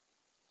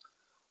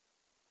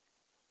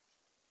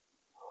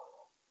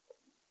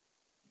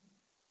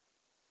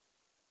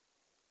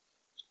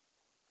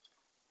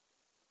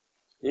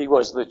 He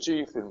was the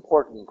chief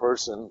important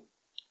person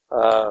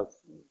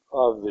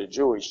of the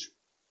Jewish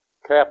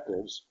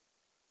captives,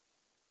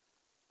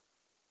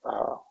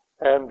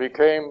 and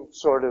became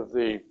sort of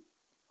the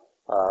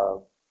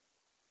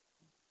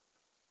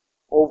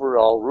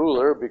overall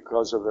ruler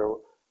because of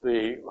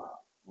the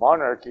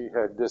monarchy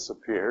had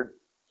disappeared.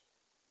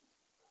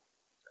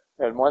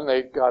 And when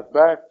they got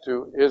back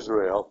to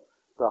Israel,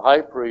 the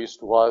high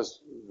priest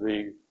was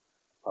the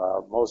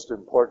most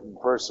important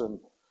person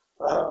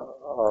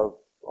of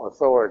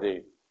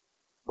authority,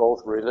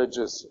 both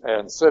religious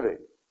and civic,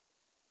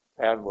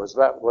 and was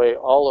that way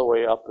all the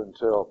way up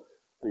until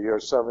the year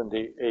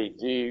 70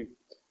 AD,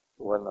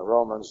 when the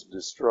Romans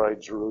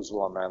destroyed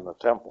Jerusalem and the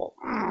temple.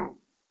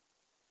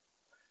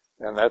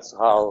 And that's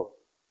how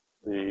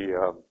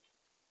the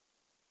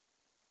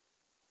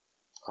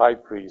high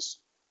priest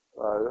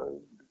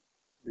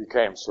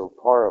became so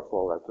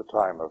powerful at the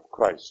time of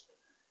Christ.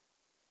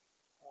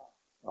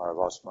 I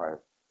lost my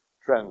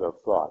trend of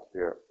thought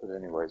here, but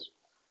anyways.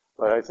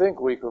 But I think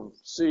we can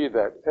see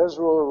that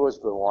Ezra was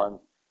the one,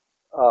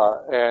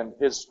 and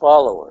his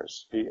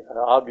followers. He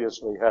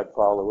obviously had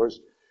followers.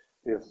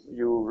 If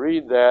you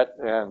read that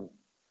and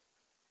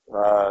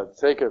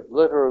take it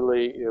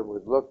literally, it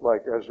would look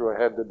like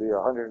Ezra had to be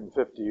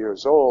 150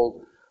 years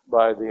old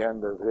by the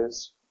end of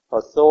his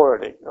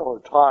authority or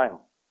time.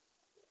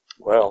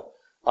 Well,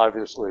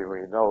 obviously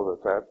we know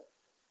that that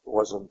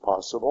wasn't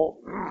possible.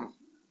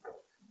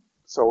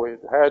 So it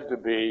had to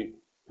be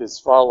his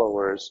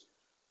followers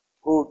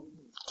who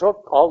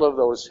took all of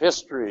those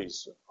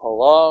histories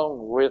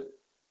along with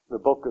the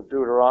book of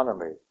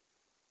Deuteronomy,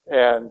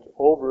 and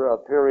over a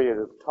period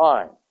of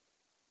time,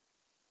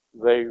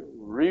 they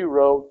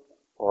rewrote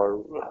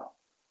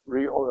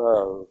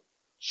or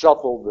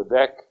shuffled the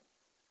deck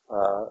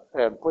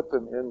and put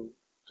them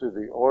into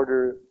the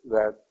order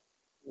that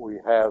we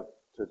have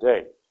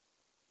today.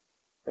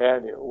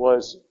 And it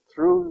was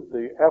through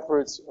the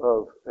efforts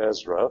of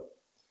Ezra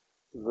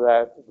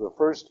that the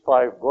first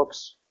 5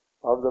 books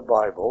of the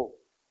Bible,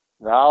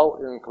 now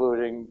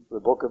including the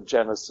book of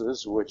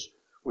Genesis, which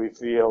we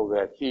feel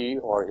that he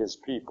or his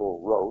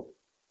people wrote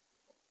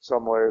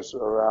somewhere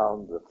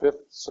around the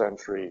 5th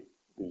century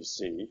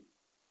BC,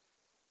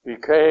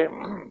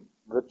 became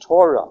the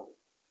Torah.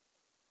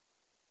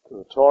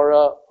 The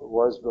Torah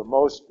was the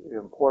most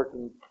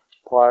important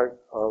part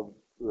of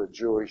the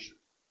Jewish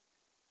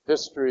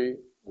history,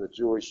 the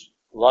Jewish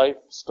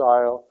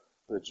lifestyle,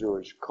 the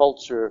Jewish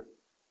culture,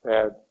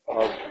 and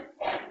of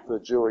the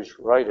Jewish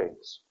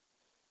writings.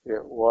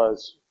 It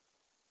was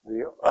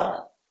the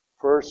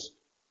first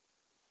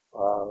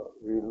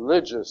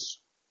religious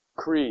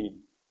creed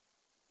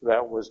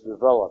that was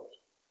developed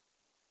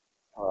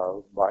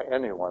by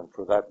anyone,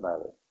 for that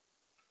matter.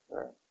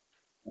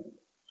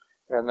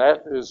 And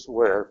that is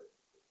where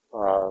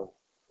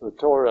the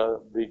Torah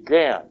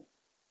began.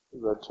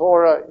 The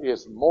Torah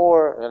is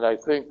more, and I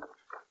think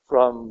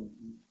from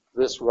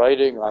this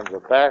writing on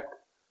the back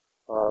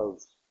of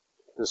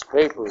this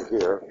paper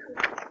here,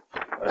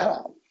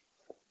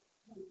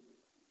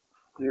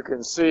 you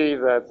can see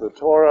that the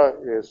Torah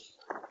is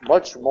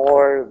much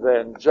more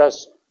than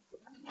just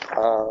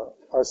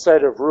a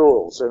set of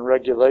rules and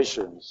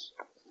regulations.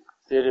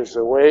 It is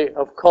a way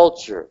of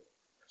culture.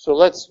 So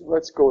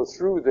let's go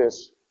through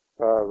this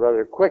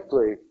rather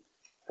quickly,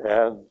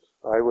 and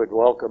I would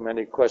welcome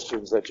any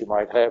questions that you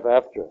might have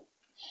after.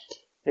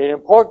 An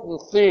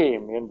important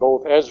theme in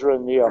both Ezra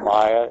and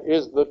Nehemiah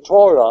is the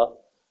Torah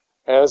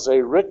as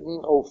a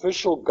written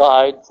official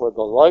guide for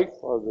the life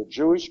of the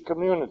Jewish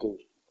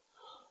community.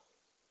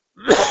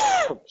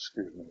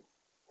 Excuse me.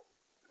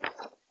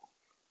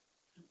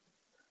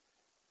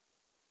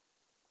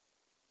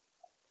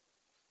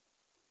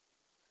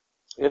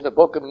 In the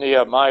book of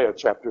Nehemiah,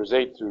 chapters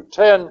 8 through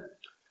 10,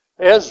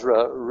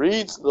 Ezra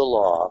reads the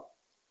law,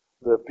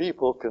 the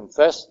people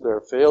confess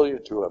their failure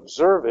to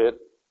observe it,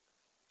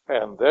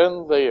 and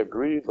then they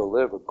agree to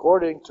live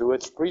according to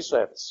its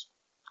precepts.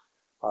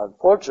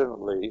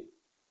 Unfortunately,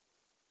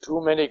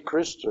 too many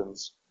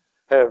Christians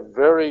have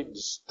very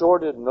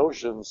distorted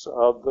notions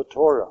of the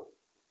Torah.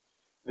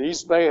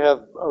 These may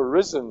have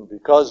arisen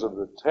because of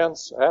the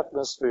tense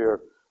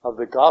atmosphere of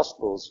the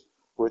Gospels,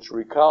 which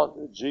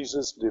recount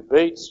Jesus'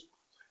 debates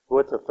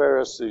with the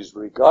Pharisees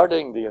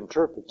regarding the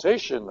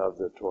interpretation of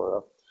the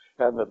Torah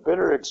and the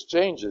bitter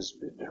exchanges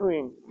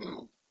between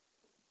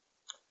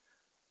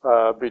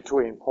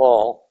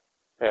Paul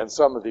and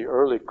some of the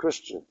early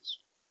Christians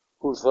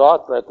who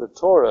thought that the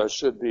Torah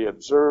should be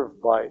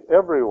observed by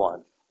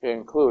everyone,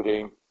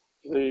 including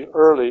the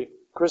early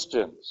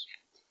Christians.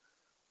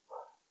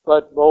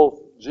 But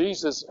both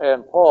Jesus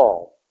and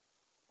Paul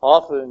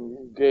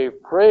often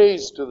gave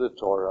praise to the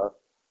Torah.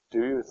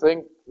 Do you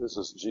think, this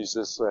is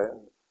Jesus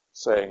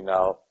saying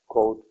now,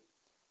 quote,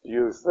 "Do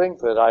you think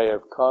that I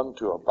have come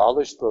to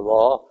abolish the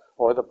law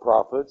or the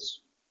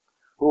prophets?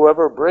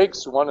 Whoever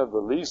breaks one of the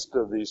least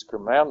of these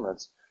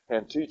commandments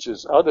and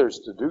teaches others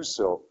to do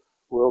so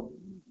will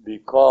be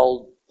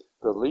called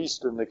the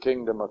least in the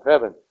kingdom of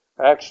heaven."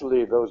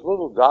 Actually, those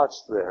little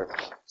dots there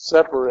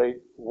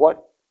separate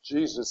what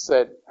Jesus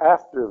said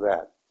after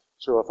that.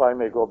 So if I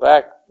may go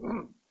back,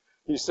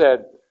 he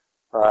said,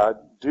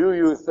 do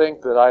you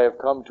think that I have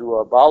come to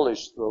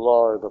abolish the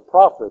law or the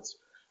prophets?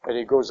 And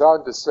he goes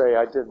on to say,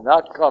 I did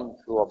not come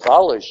to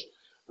abolish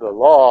the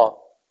law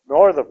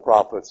nor the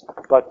prophets,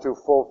 but to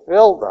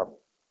fulfill them.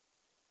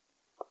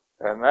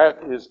 And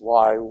that is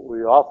why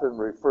we often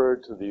refer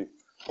to the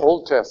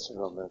Old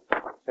Testament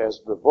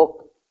as the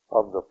book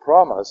of the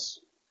promise,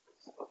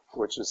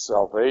 which is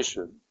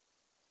salvation,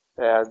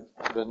 and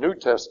the New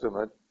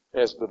Testament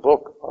as the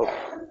book of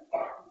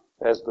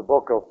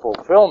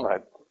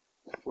fulfillment,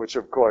 which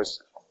of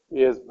course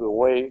is the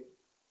way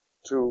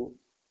to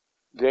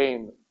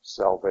gain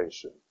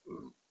salvation.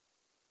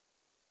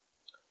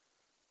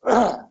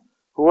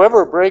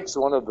 Whoever breaks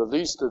one of the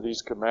least of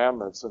these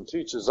commandments and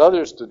teaches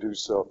others to do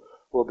so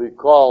will be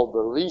called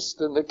the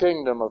least in the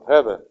kingdom of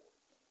heaven.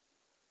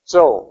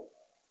 So,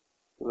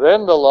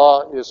 then the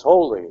law is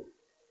holy,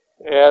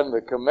 and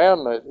the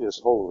commandment is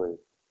holy,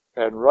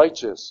 and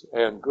righteous,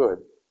 and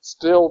good.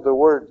 Still, the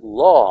word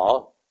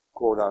law,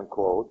 quote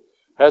unquote,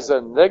 has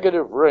a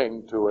negative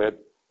ring to it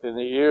in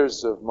the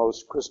ears of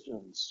most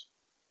Christians.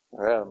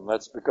 And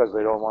that's because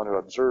they don't want to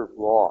observe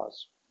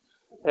laws.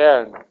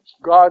 And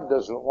God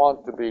doesn't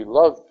want to be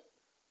loved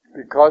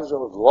because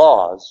of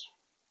laws,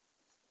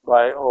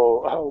 by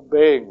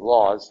obeying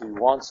laws. He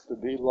wants to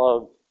be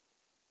loved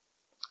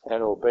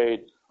and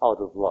obeyed out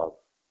of love.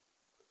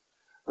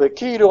 The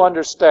key to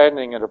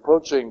understanding and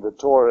approaching the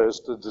Torah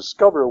is to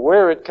discover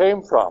where it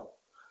came from.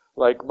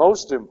 Like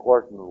most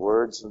important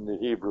words in the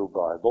Hebrew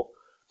Bible,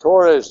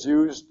 Torah is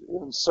used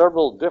in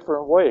several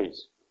different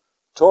ways.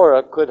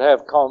 Torah could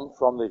have come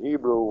from the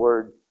Hebrew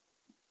word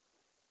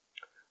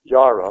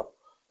yara,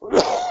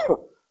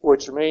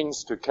 which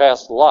means to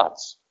cast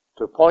lots,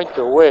 to point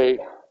the way,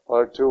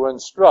 or to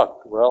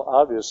instruct. Well,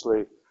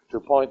 obviously, to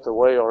point the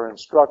way or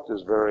instruct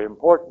is very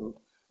important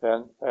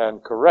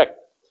and correct.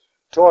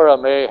 Torah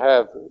may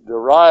have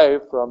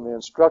derived from the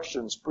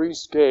instructions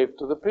priests gave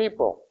to the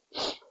people.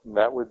 And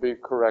that would be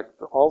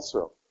correct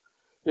also.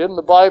 In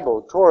the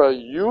Bible, Torah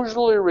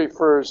usually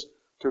refers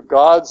to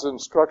God's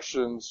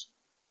instructions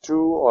to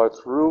or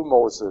through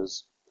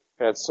Moses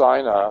at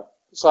Sinai,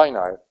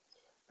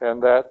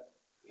 and that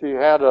he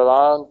handed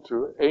on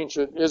to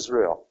ancient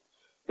Israel.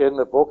 In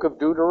the book of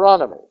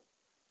Deuteronomy,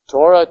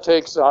 Torah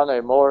takes on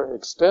a more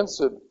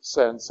extensive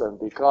sense and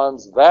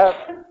becomes that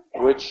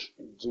which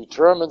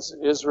determines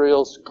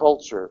Israel's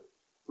culture,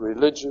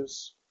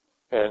 religious,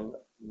 and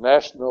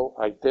national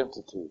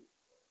identity.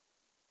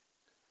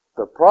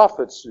 The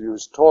prophets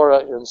use Torah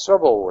in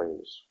several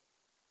ways: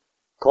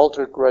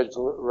 cultic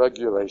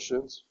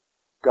regulations,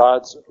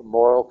 God's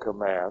moral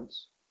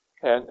commands,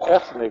 and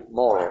ethnic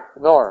moral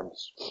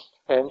norms,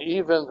 and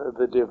even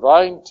the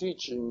divine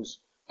teachings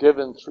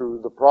given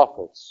through the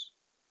prophets.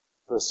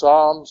 The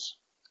Psalms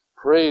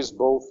praise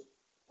both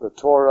the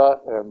Torah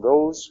and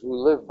those who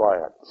live by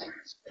it.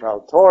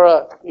 Now,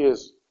 Torah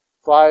is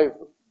 5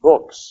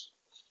 books: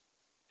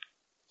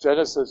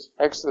 Genesis,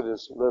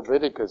 Exodus,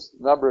 Leviticus,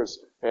 Numbers,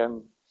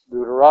 and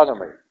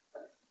Deuteronomy.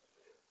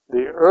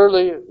 The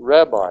early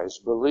rabbis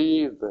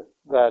believed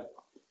that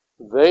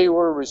they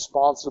were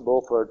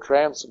responsible for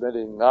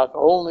transmitting not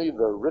only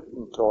the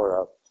written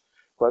Torah,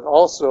 but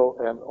also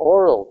an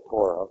oral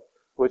Torah,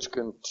 which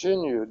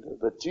continued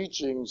the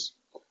teachings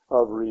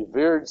of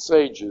revered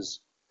sages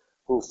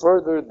who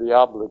furthered the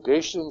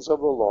obligations of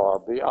the law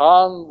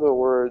beyond the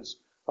words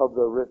of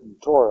the written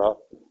Torah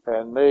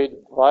and made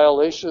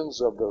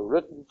violations of the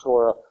written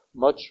Torah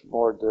much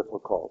more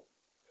difficult.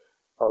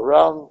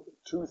 Around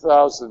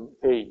 2000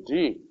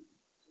 AD,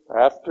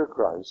 after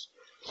Christ,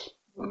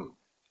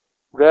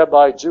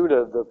 Rabbi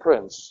Judah the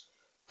Prince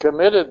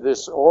committed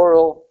this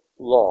oral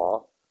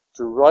law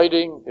to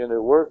writing in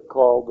a work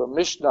called the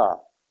Mishnah.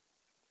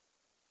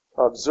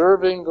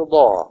 Observing the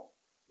law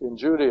in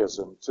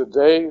Judaism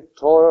today,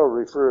 Torah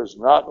refers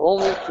not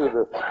only to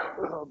the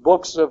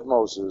books of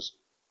Moses,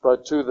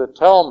 but to the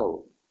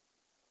Talmud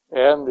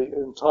and the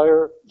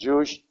entire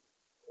Jewish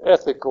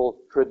ethical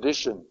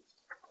tradition.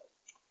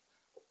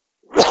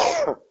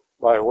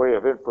 By way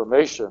of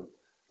information,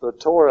 the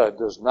Torah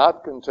does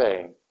not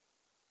contain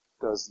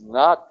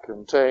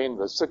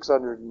the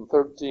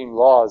 613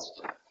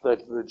 laws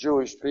that the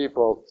Jewish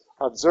people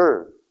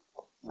observe.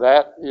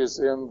 That is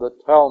in the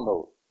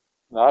Talmud,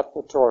 not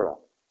the Torah.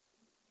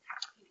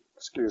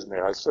 Excuse me,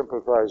 I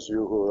sympathize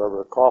you who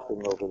are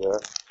coughing over there,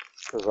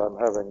 because I'm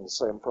having the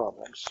same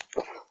problems.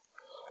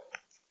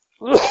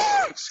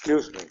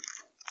 Excuse me.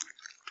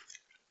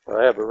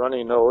 I have a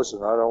runny nose,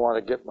 and I don't want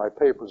to get my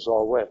papers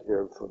all wet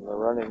here from the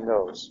running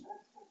nose.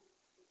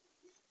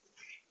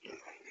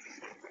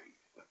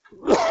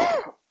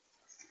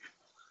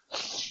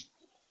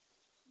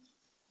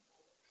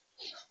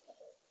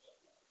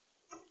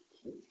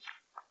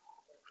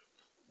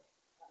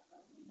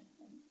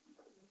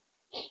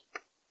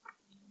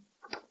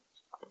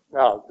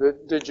 Now,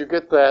 did you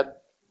get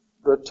that?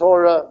 The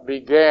Torah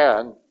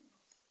began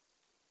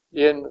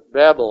in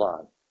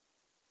Babylon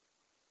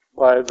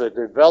by the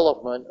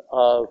development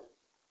of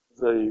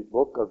the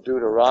book of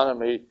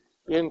Deuteronomy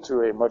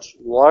into a much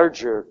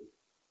larger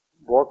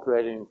book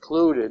that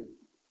included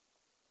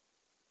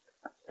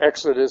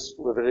Exodus,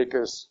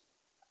 Leviticus,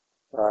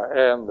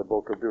 and the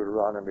book of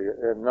Deuteronomy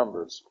and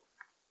Numbers.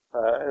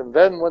 And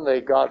then when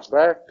they got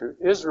back to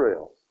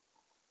Israel,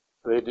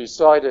 they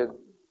decided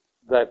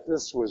that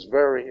this was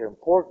very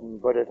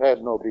important, but it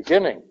had no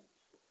beginning.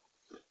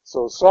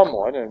 So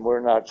someone, and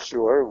we're not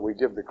sure, we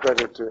give the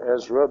credit to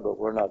Ezra, but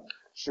we're not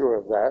sure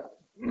of that,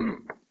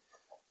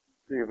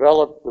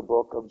 developed the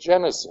book of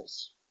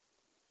Genesis.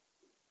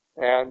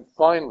 And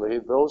finally,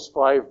 those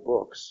 5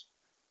 books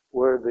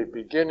were the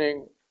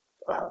beginning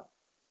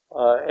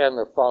and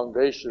the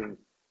foundation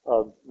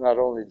of not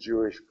only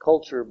Jewish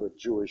culture, but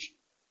Jewish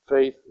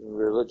faith and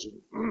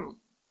religion.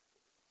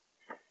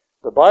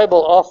 The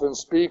Bible often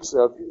speaks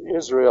of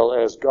Israel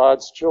as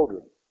God's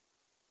children.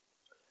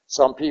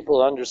 Some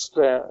people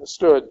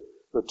understood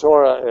the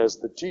Torah as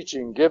the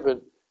teaching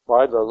given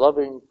by the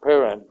loving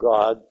parent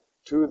God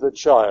to the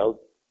child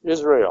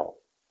Israel.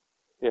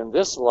 In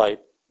this light,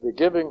 the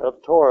giving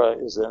of Torah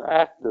is an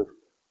act of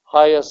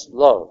highest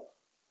love.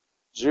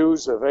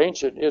 Jews of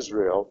ancient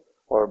Israel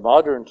or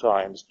modern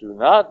times do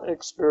not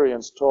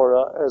experience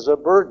Torah as a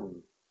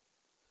burden,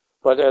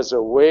 but as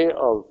a way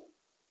of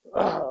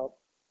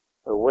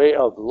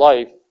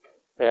life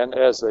and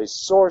as a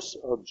source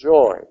of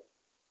joy.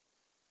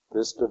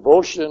 This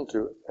devotion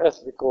to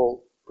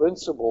ethical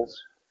principles,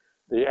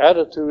 the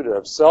attitude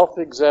of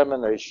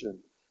self-examination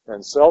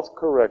and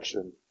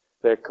self-correction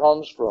that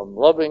comes from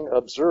loving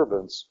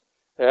observance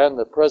and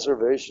the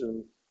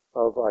preservation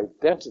of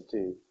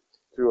identity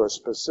through a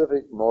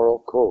specific moral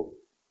code.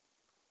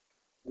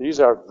 These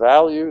are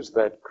values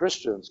that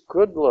Christians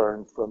could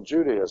learn from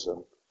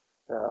Judaism,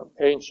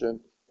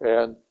 ancient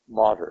and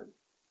modern.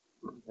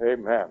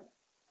 Amen.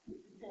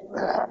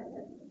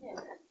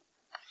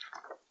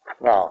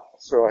 Now,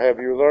 so have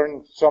you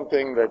learned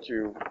something that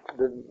you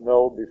didn't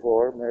know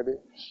before, maybe?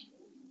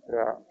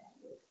 Yeah.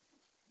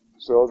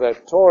 So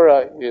that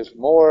Torah is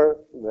more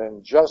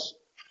than just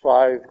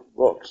 5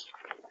 books.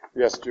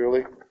 Yes,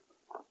 Julie? I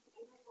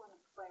just want to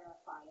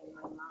clarify in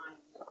my mind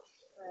that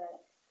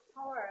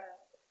Torah,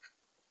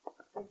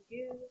 the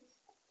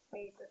Jews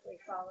basically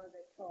follow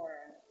the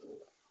Torah,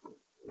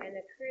 and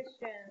the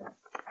Christians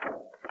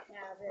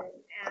have it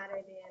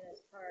added in as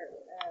part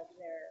of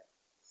their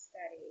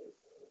studies,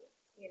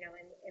 you know,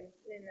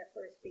 in the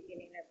first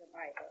beginning of the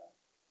Bible.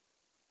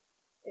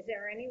 Is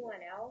there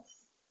anyone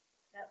else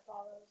that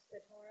follows the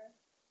Torah?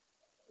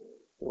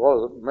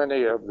 Well,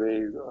 many of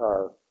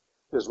the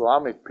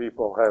Islamic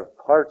people have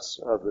parts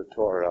of the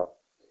Torah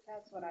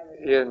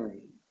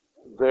in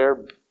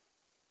their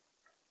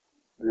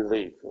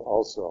belief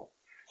also.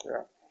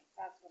 Yeah.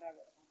 That's what I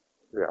was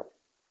wondering. Yeah.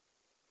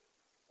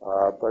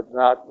 But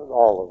not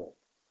all of it,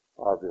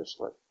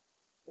 obviously.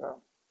 Yeah.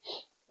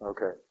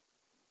 Okay.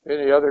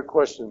 Any other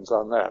questions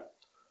on that?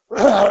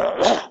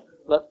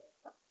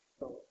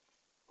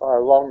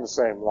 Along the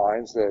same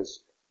lines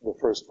as the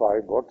first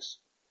 5 books.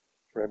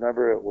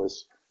 Remember, it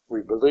was,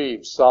 we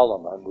believe,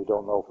 Solomon, we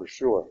don't know for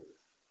sure,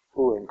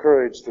 who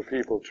encouraged the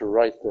people to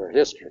write their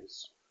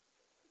histories.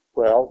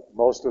 Well,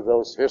 most of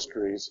those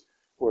histories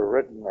were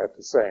written at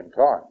the same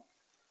time,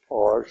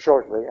 or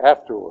shortly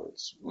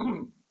afterwards.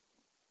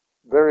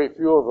 Very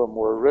few of them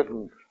were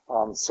written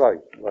on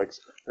site, like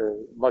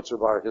much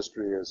of our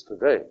history is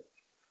today.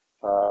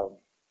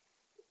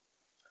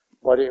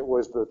 But it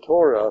was the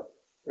Torah,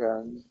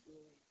 and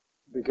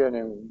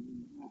beginning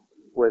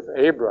with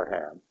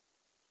Abraham,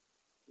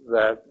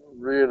 that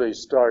really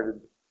started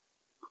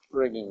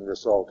bringing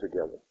this all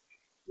together.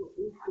 So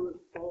who put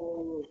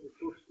all of the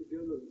first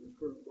together in the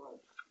current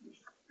Bible?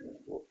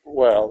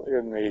 Well,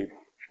 in the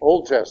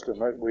Old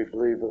Testament, we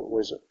believe it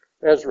was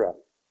Ezra.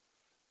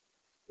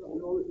 So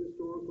all the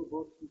historical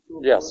books and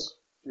so Yes,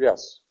 forth.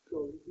 yes. So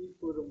he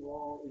put them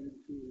all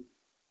into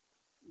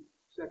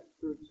second,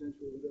 third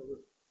century, whatever,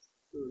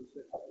 third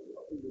century,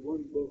 in the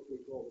one book we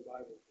call the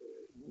Bible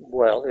today.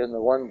 Well, in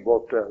the one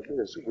book that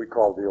is we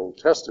call the Old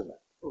Testament.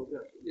 Oh,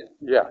 that's, yeah.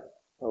 Yeah,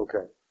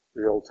 okay.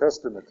 The Old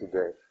Testament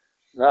today.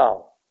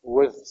 Now,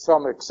 with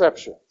some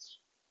exceptions,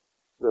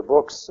 the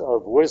books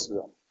of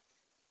wisdom,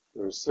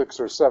 there's 6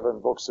 or 7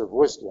 books of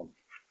wisdom.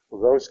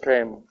 Well, those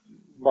came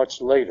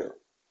much later.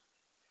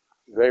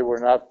 They were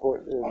not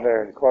put in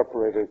there,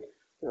 incorporated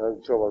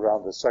until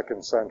around the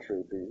 2nd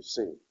century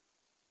BC.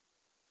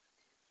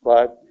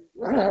 But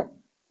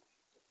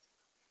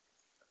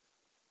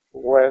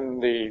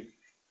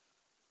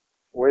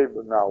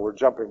now we're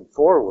jumping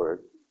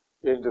forward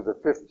into the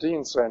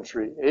 15th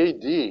century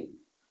AD.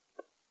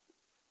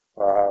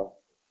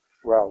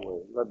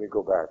 Let me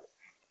go back.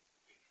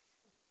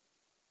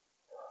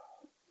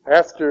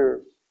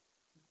 After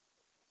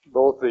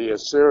both the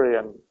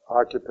Assyrian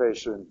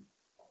occupation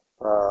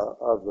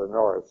of the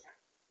north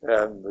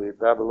and the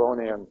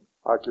Babylonian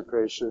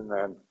occupation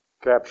and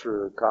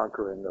capture and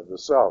conquering of the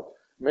south,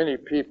 many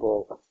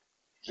people,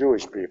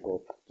 Jewish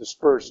people,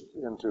 dispersed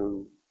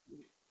into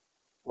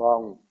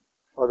long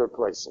other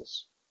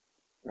places.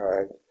 All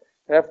right.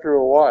 After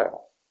a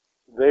while,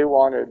 they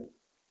wanted,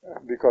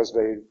 because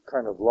they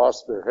kind of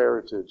lost their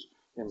heritage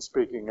in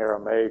speaking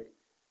Aramaic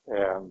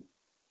and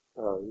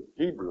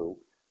Hebrew,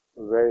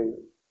 they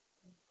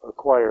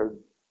acquired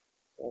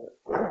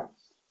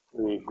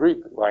the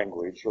Greek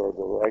language, or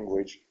the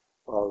language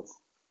of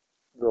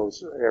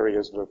those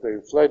areas that they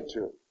fled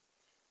to.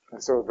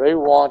 And so they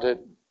wanted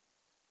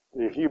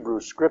the Hebrew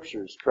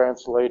scriptures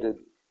translated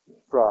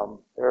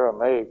from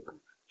Aramaic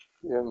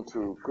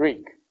into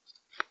Greek.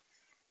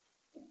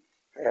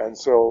 And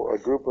so a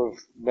group of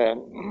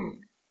men,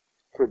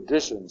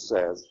 tradition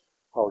says,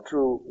 how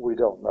true we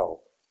don't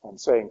know. I'm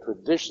saying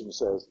tradition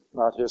says,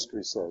 not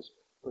history says,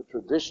 but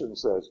tradition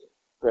says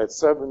that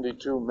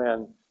 72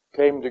 men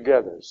came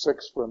together,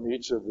 6 from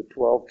each of the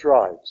 12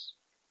 tribes,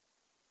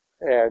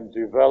 and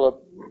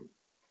developed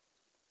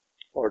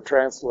or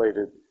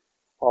translated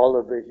all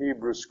of the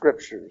Hebrew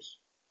scriptures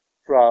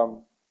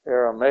from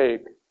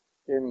Aramaic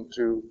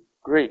into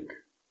Greek,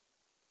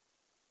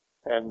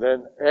 and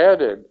then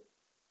added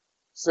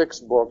 6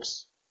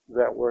 books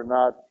that were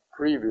not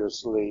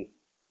previously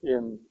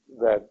in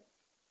that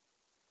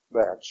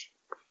batch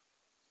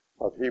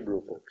of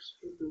Hebrew books.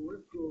 But there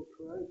weren't 12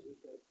 tribes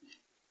at that time.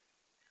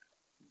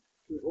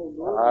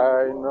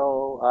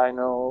 I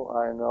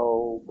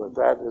know, but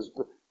that is,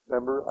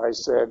 remember I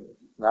said,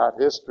 not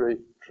history,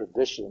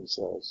 tradition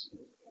says.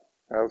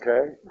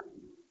 Okay?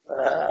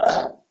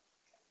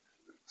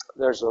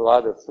 There's a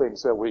lot of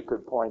things that we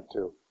could point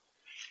to.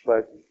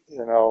 But,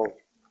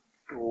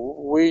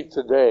 we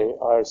today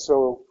are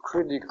so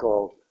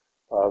critical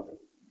of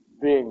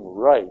being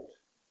right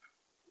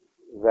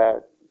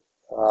that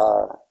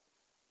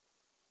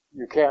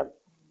you can't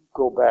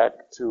go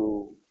back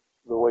to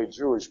the way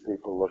Jewish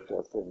people looked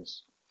at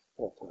things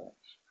at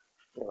times.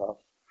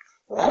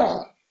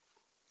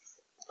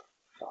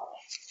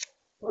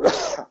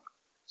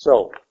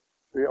 So,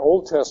 the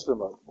Old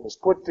Testament was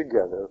put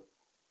together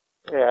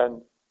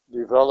and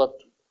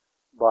developed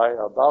by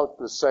about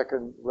the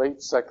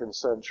late second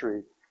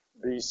century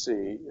BC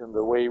in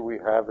the way we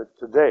have it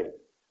today.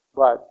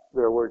 But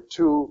there were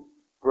 2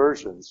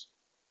 versions,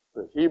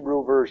 the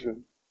Hebrew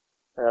version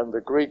and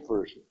the Greek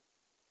version.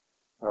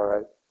 All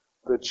right.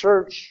 The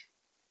church,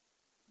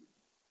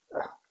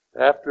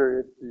 after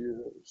it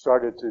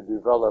started to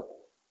develop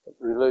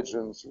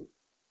religions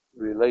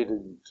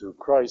related to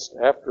Christ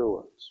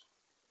afterwards,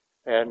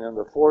 and in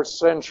the 4th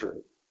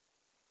century,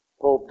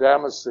 Pope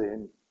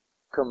Damascene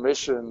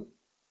commissioned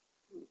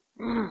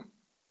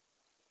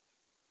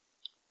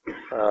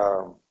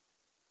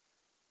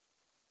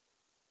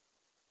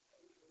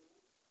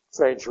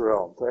St.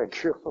 Jerome,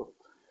 thank you,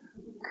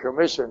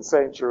 commissioned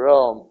St.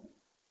 Jerome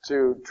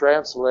to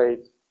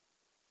translate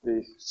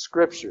the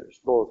scriptures,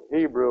 both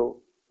Hebrew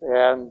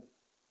and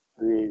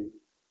the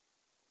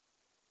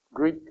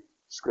Greek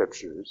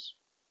scriptures,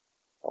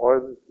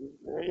 or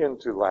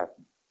into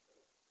Latin.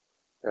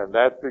 And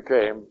that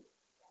became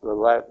the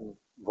Latin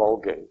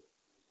Vulgate.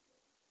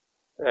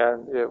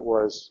 And it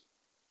was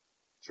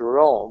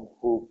Jerome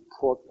who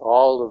put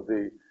all of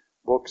the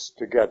books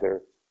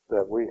together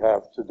that we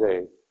have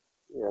today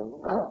in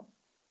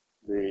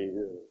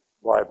the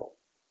Bible,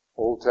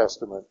 Old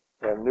Testament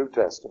and New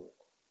Testament.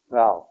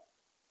 Now,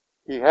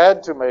 he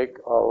had to make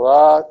a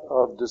lot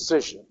of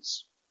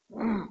decisions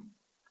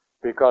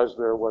because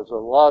there was a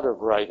lot of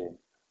writing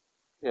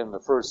in the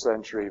 1st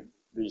century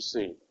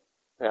BC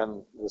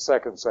and the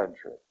 2nd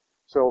century.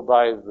 So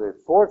by the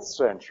 4th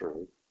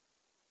century,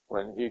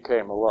 when he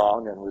came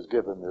along and was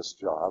given this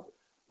job,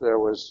 there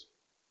was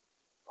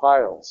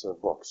piles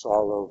of books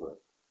all over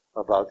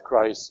about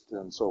Christ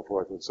and so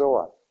forth and so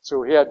on.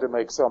 So he had to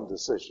make some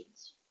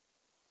decisions.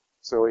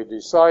 So he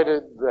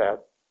decided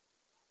that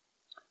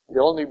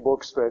The only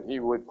books that he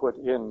would put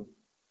in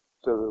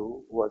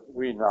to what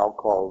we now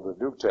call the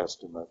New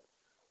Testament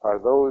are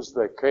those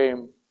that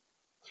came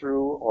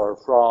through or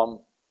from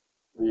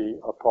the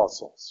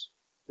apostles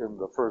in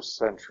the first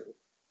century.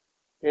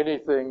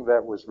 Anything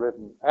that was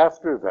written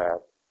after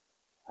that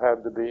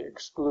had to be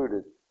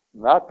excluded,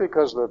 not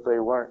because that they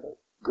weren't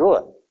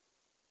good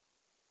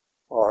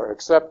or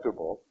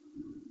acceptable,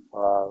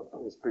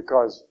 it's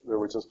because there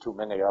were just too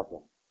many of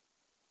them.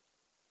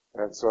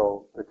 And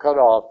so the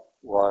cutoff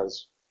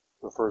was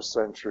the first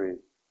century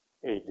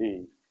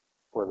AD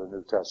for the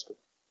New Testament.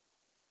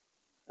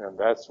 And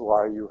that's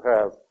why you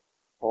have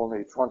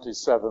only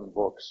 27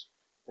 books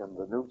in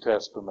the New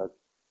Testament.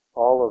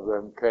 All of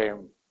them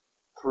came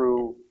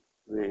through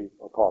the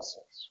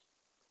apostles.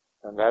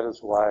 And that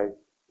is why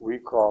we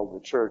call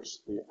the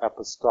church the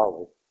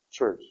apostolic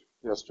church.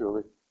 Yes,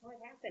 Julie? What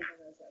happened to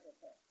those other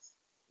books?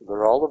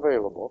 They're all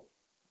available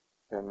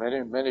in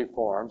many, many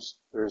forms.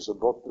 There's a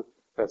book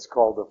that's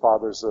called The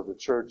Fathers of the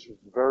Church.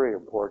 It's very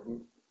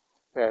important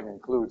and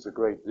includes a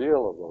great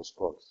deal of those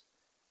books.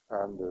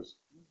 And there's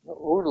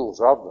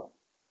oodles of them.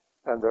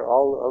 And they're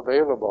all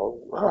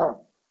available.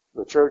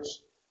 The church,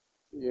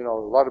 a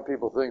lot of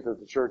people think that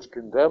the church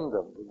condemned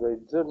them, but they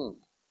didn't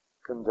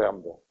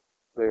condemn them.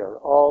 They are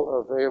all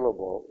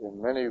available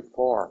in many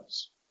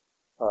forms.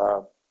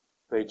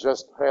 They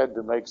just had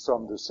to make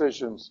some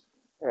decisions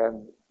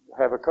and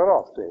have a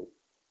cutoff date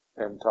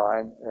and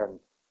time and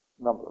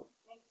number.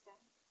 Makes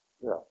sense.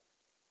 Yeah.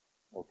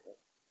 Okay.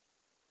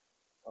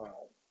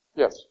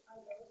 Yes. Are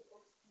those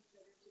books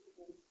considered to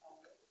be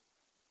inspired?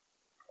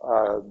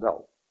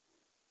 No.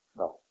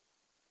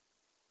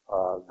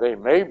 They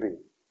may be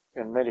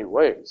in many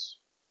ways,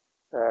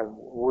 and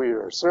we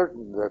are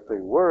certain that they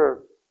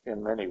were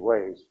in many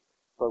ways,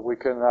 but we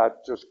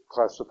cannot just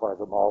classify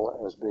them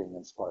all as being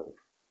inspired.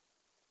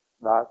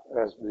 Not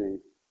as the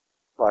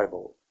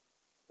Bible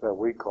that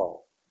we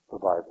call the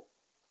Bible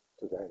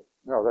today.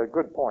 No, that's a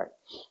good point.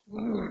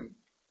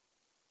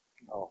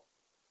 No.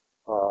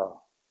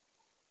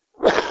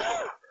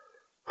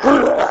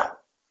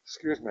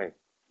 Excuse me.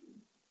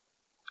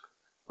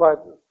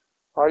 But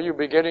are you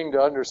beginning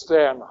to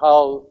understand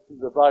how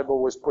the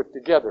Bible was put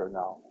together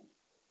now?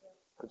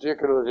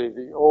 Particularly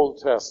the Old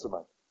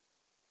Testament.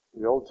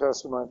 The Old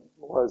Testament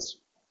was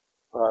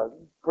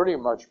pretty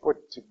much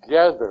put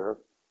together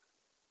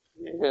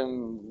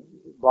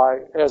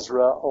by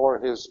Ezra or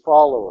his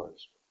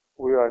followers.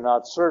 We are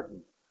not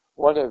certain.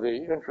 One of the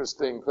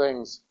interesting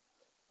things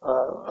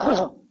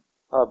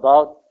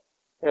about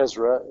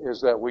Ezra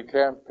is that we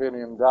can't pin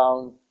him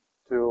down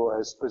to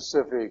a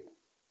specific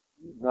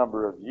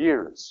number of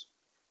years.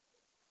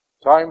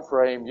 Time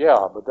frame,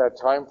 yeah, but that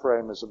time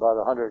frame is about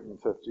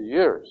 150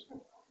 years.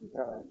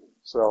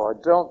 So I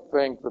don't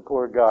think the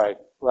poor guy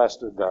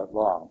lasted that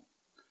long.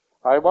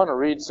 I want to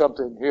read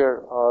something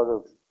here out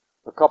of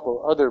a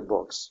couple other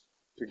books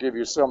to give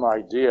you some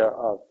idea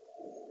of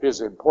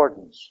his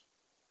importance.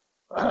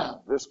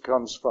 This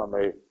comes from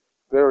a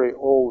very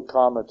old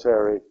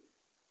commentary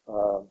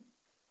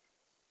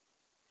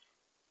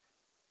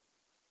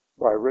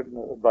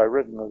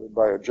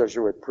by a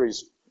Jesuit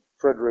priest,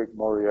 Frederick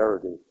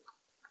Moriarty.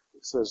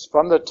 It says,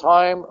 from the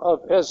time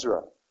of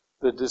Ezra,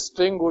 the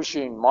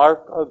distinguishing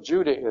mark of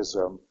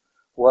Judaism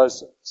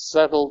was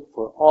settled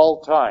for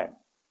all time.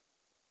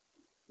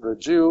 The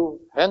Jew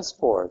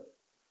henceforth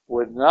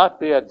would not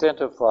be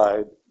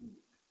identified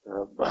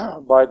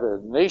by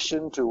the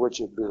nation to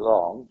which it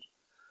belonged,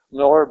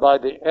 nor by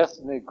the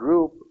ethnic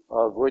group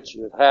of which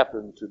it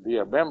happened to be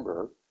a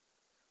member,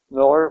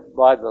 nor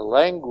by the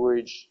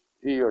language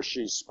he or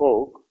she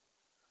spoke,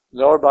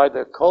 nor by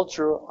the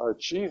cultural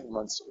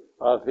achievements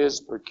of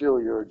his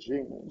peculiar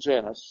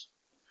genus.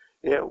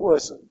 It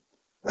was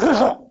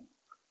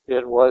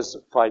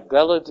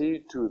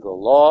fidelity to the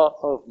law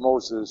of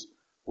Moses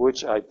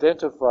which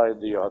identified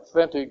the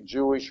authentic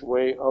Jewish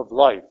way of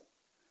life.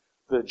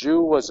 The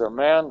Jew was a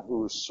man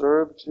who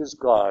served his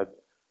God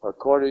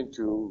according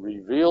to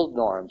revealed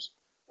norms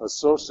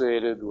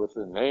associated with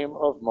the name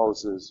of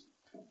Moses,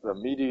 the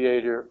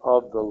mediator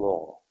of the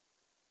law.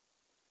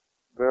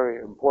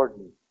 Very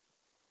important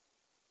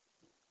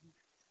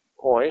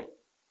point.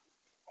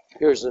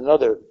 Here's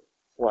another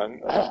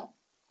one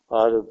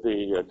out of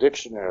the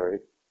dictionary.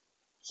 It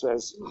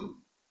says,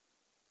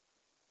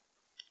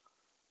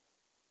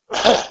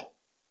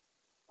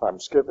 I'm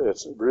skipping,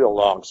 it's real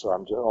long, so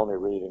I'm only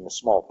reading a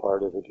small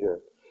part of it here.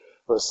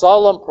 The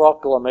solemn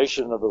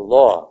proclamation of the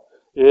law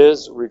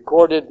is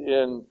recorded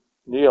in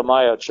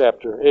Nehemiah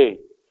chapter 8.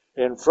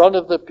 In front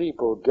of the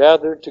people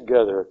gathered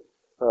together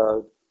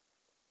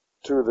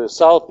to the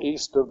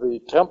southeast of the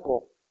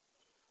temple,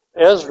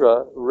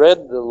 Ezra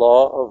read the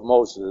law of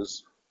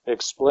Moses,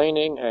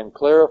 explaining and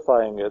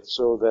clarifying it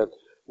so that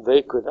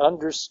they could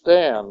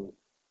understand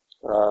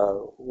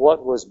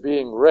what was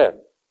being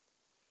read.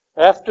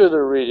 After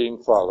the reading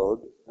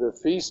followed the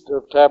Feast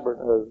of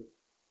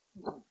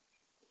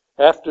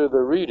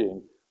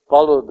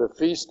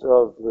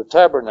the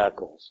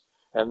Tabernacles,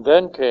 and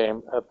then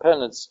came a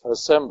penance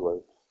assembly.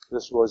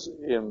 This was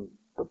in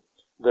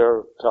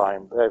their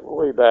time,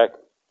 way back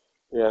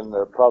in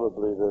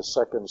probably the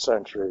 2nd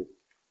century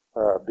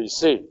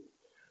BC.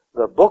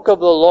 The book of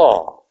the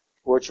law,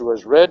 which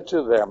was read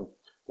to them,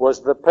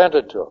 was the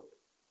Pentateuch,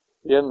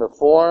 in the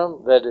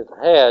form that it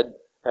had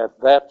at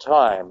that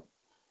time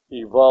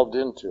evolved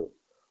into,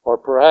 or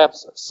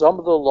perhaps some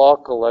of the law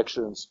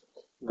collections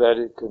that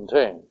it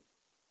contained.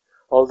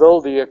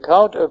 Although the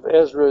account of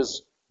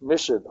Ezra's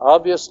mission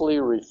obviously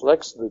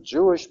reflects the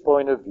Jewish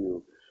point of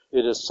view,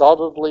 it is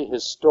solidly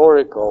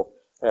historical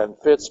and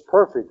fits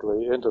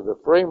perfectly into the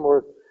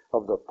framework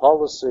of the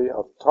policy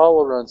of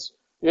tolerance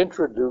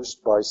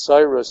introduced by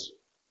Cyrus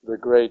the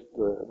Great,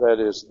 that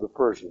is, the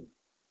Persian,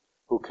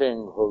 who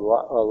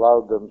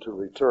allowed them to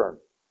return,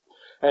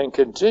 and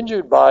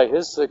continued by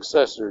his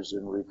successors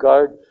in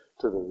regard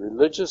to the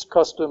religious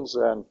customs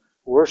and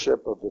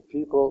worship of the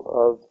people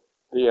of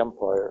the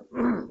empire.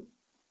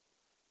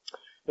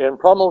 In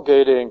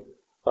promulgating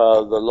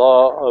the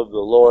law of the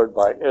Lord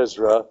by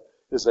Ezra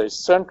is a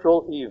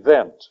central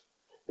event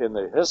in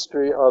the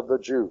history of the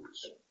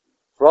Jews.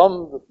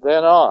 From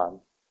then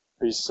on,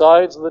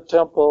 besides the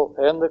temple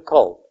and the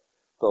cult,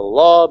 the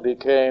law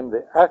became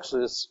the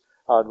axis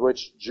on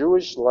which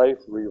Jewish life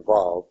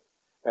revolved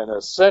and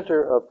a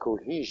center of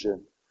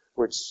cohesion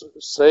which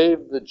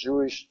saved the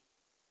Jews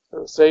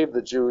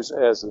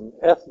as an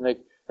ethnic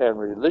and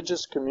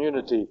religious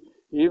community,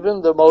 even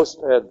under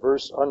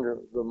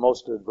the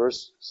most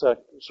adverse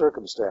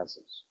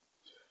circumstances.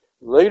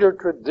 Later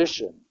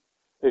tradition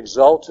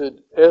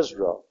exalted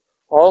Ezra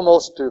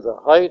almost to the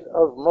height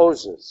of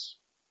Moses.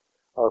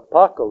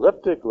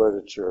 Apocalyptic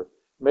literature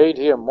made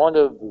him one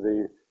of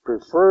the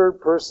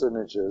preferred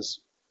personages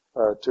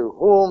to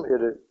whom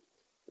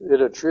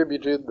it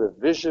attributed the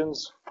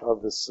visions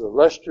of the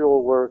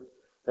celestial work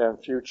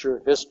and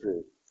future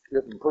history.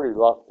 Getting pretty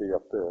lofty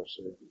up there,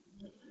 see.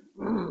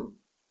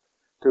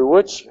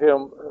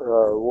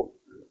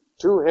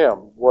 To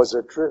him was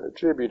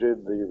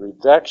attributed the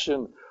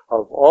redaction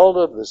of all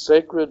of the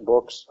sacred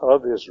books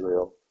of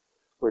Israel,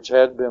 which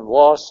had been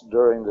lost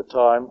during the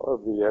time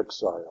of the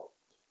exile.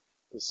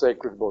 The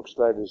sacred books,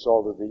 that is,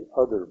 all of the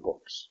other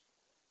books.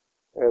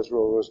 Ezra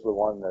was the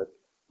one that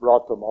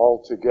brought them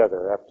all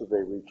together after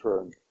they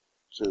returned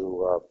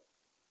to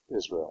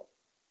Israel,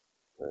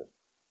 okay,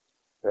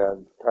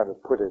 and kind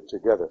of put it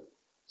together.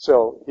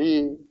 So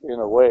he, in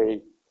a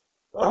way,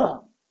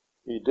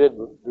 he did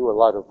do a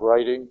lot of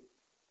writing.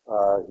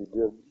 He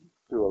did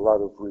do a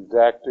lot of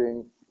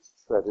redacting,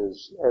 that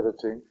is,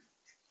 editing.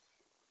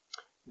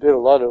 Did a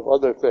lot of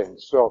other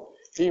things. So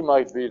he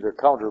might be the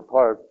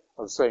counterpart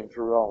of St.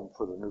 Jerome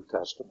for the New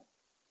Testament.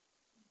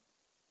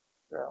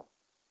 Yeah.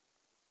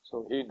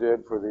 So he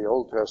did for the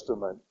Old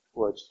Testament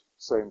what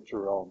St.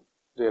 Jerome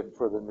did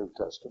for the New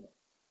Testament.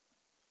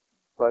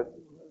 But,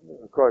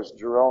 of course,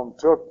 Jerome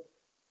took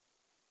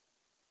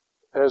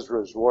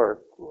Ezra's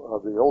work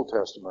of the Old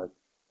Testament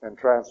and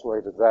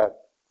translated that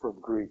from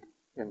Greek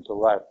into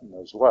Latin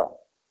as well.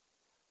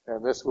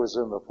 And this was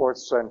in the 5th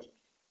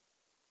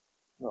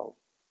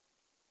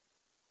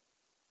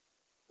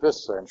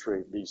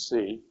century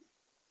BC,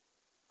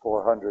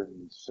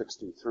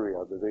 463,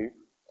 I believe.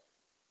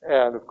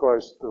 And, of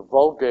course, the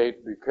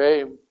Vulgate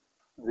became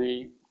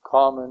the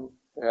common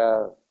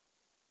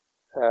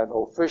and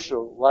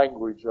official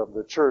language of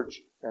the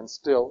church and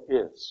still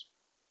is.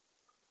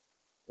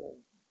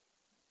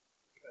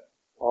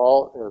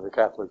 All the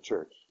Catholic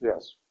Church,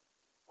 yes.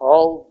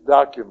 All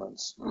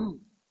documents,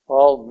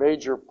 all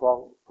major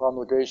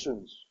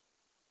promulgations,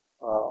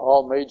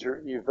 all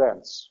major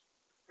events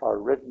are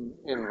written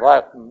in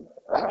Latin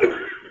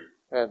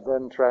and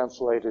then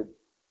translated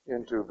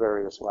into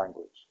various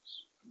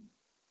languages.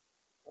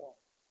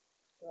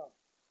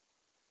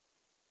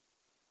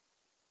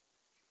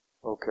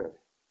 Okay.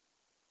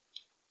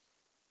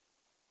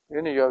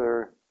 Any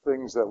other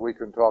things that we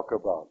can talk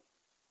about?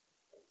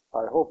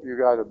 I hope you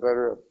got a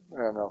better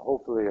and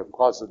hopefully a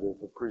positive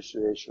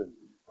appreciation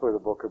for the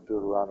book of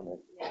Deuteronomy.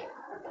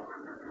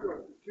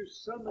 To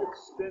some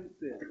extent,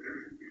 then,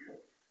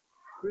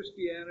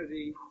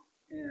 Christianity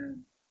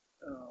and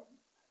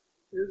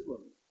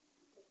Islam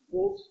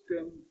both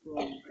stem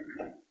from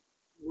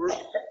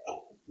works,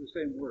 the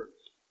same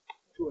works,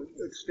 to an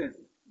extent.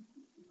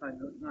 I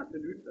know not the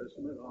New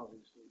Testament,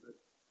 obviously, but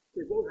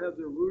they both have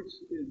their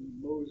roots in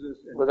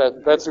Moses. And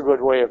well, that's a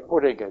good way of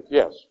putting it,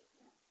 yes.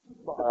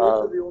 But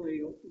those are the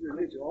only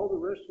religions. All the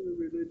rest of the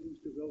religions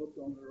developed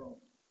on their own.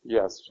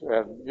 Yes,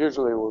 and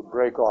usually will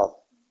break off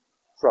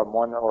from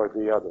one or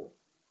the other.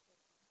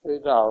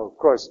 Now, of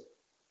course,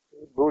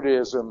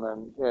 Buddhism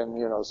and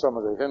some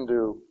of the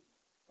Hindu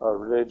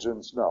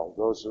religions, no,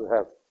 those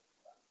have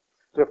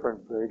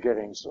different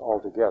beginnings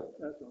altogether.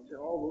 That's what I'm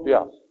saying. All those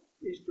Yeah.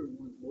 Eastern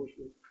ones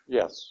mostly.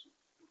 Yes,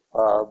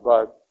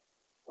 but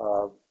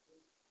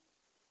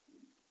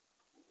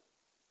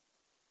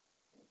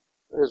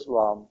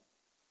Islam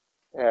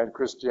and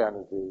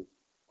Christianity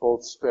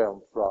both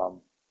stem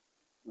from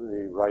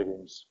the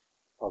writings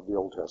of the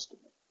Old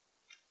Testament,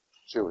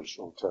 Jewish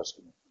Old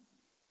Testament.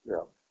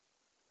 Yeah.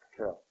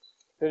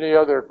 Any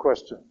other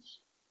questions?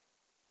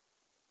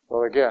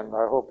 Well, again,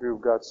 I hope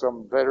you've got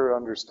some better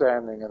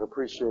understanding and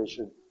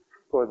appreciation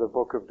for the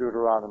book of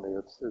Deuteronomy.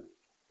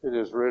 It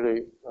is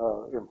really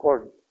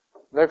important.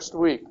 Next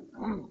week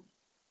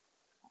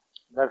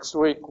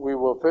we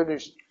will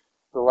finish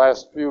the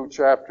last few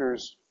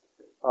chapters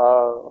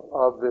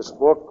of this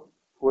book,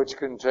 which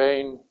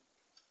contain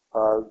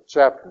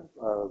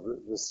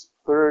this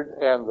third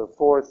and the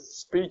fourth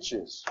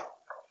speeches.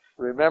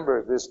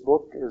 Remember, this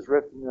book is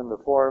written in the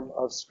form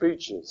of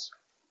speeches.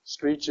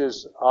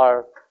 Speeches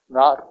are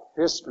not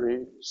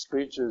history.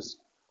 Speeches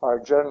are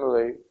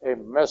generally a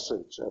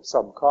message of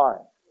some kind.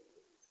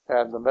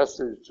 And the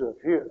message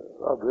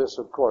of this,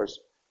 of course,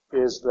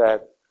 is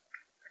that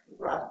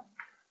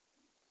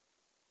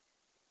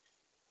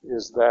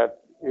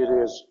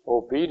it is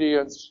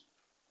obedience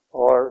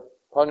or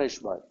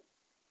punishment.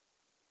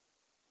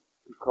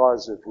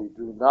 Because if we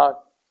do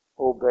not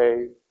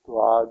obey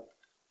God,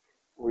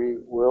 we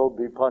will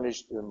be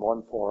punished in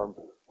one form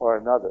or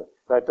another.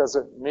 That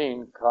doesn't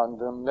mean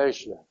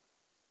condemnation,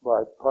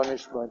 but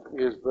punishment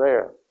is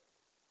there.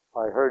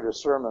 I heard a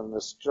sermon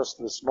just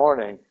this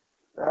morning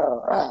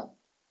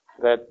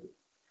that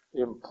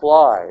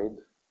implied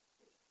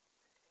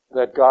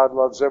that God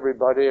loves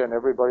everybody and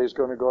everybody's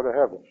going to go to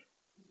heaven.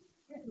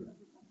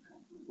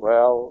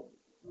 Well,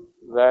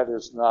 that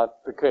is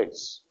not the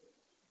case.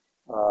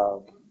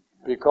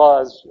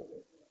 Because,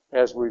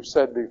 as we've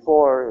said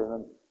before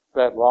in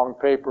that long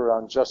paper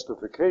on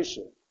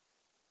justification,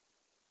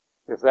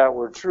 if that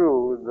were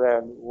true,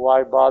 then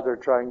why bother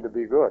trying to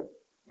be good?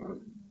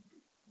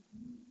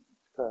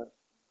 Okay.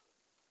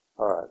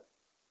 All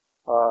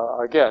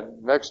right. Again,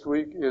 next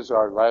week is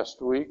our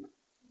last week.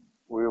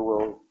 We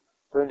will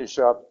finish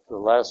up the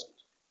last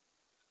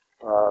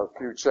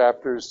few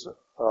chapters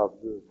of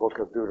the book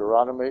of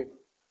Deuteronomy,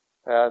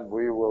 and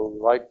we will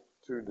like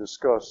to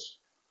discuss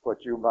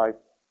what you might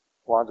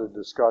want to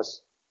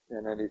discuss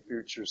in any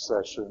future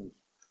session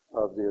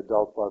of the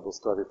Adult Bible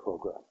Study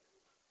Program.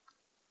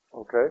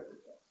 Okay?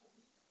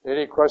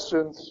 Any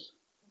questions?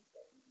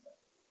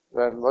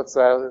 Then let's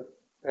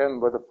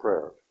end with a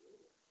prayer.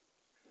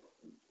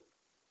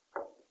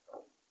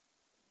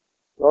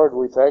 Lord,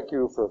 we thank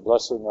you for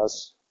blessing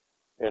us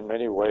in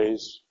many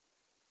ways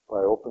by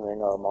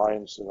opening our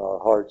minds and our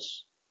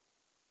hearts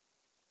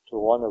to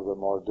one of the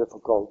more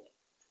difficult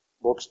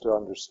books to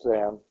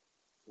understand,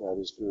 that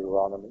is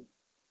Deuteronomy.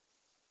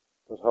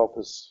 But help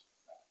us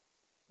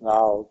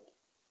now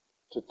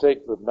to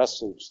take the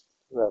message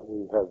that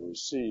we have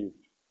received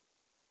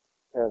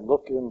and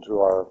look into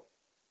our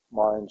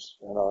minds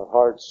and our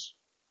hearts,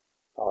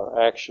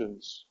 our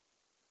actions,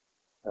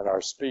 and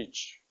our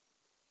speech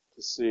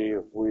to see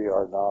if we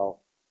are now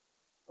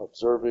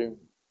observing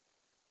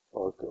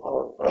or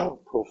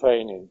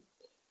profaning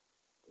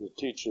the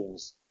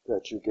teachings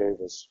that you gave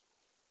us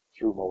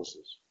through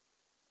Moses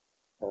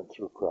and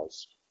through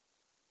Christ.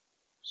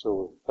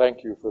 So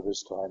thank you for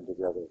this time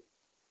together.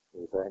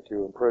 We thank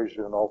you and praise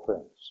you in all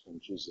things. In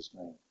Jesus'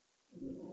 name.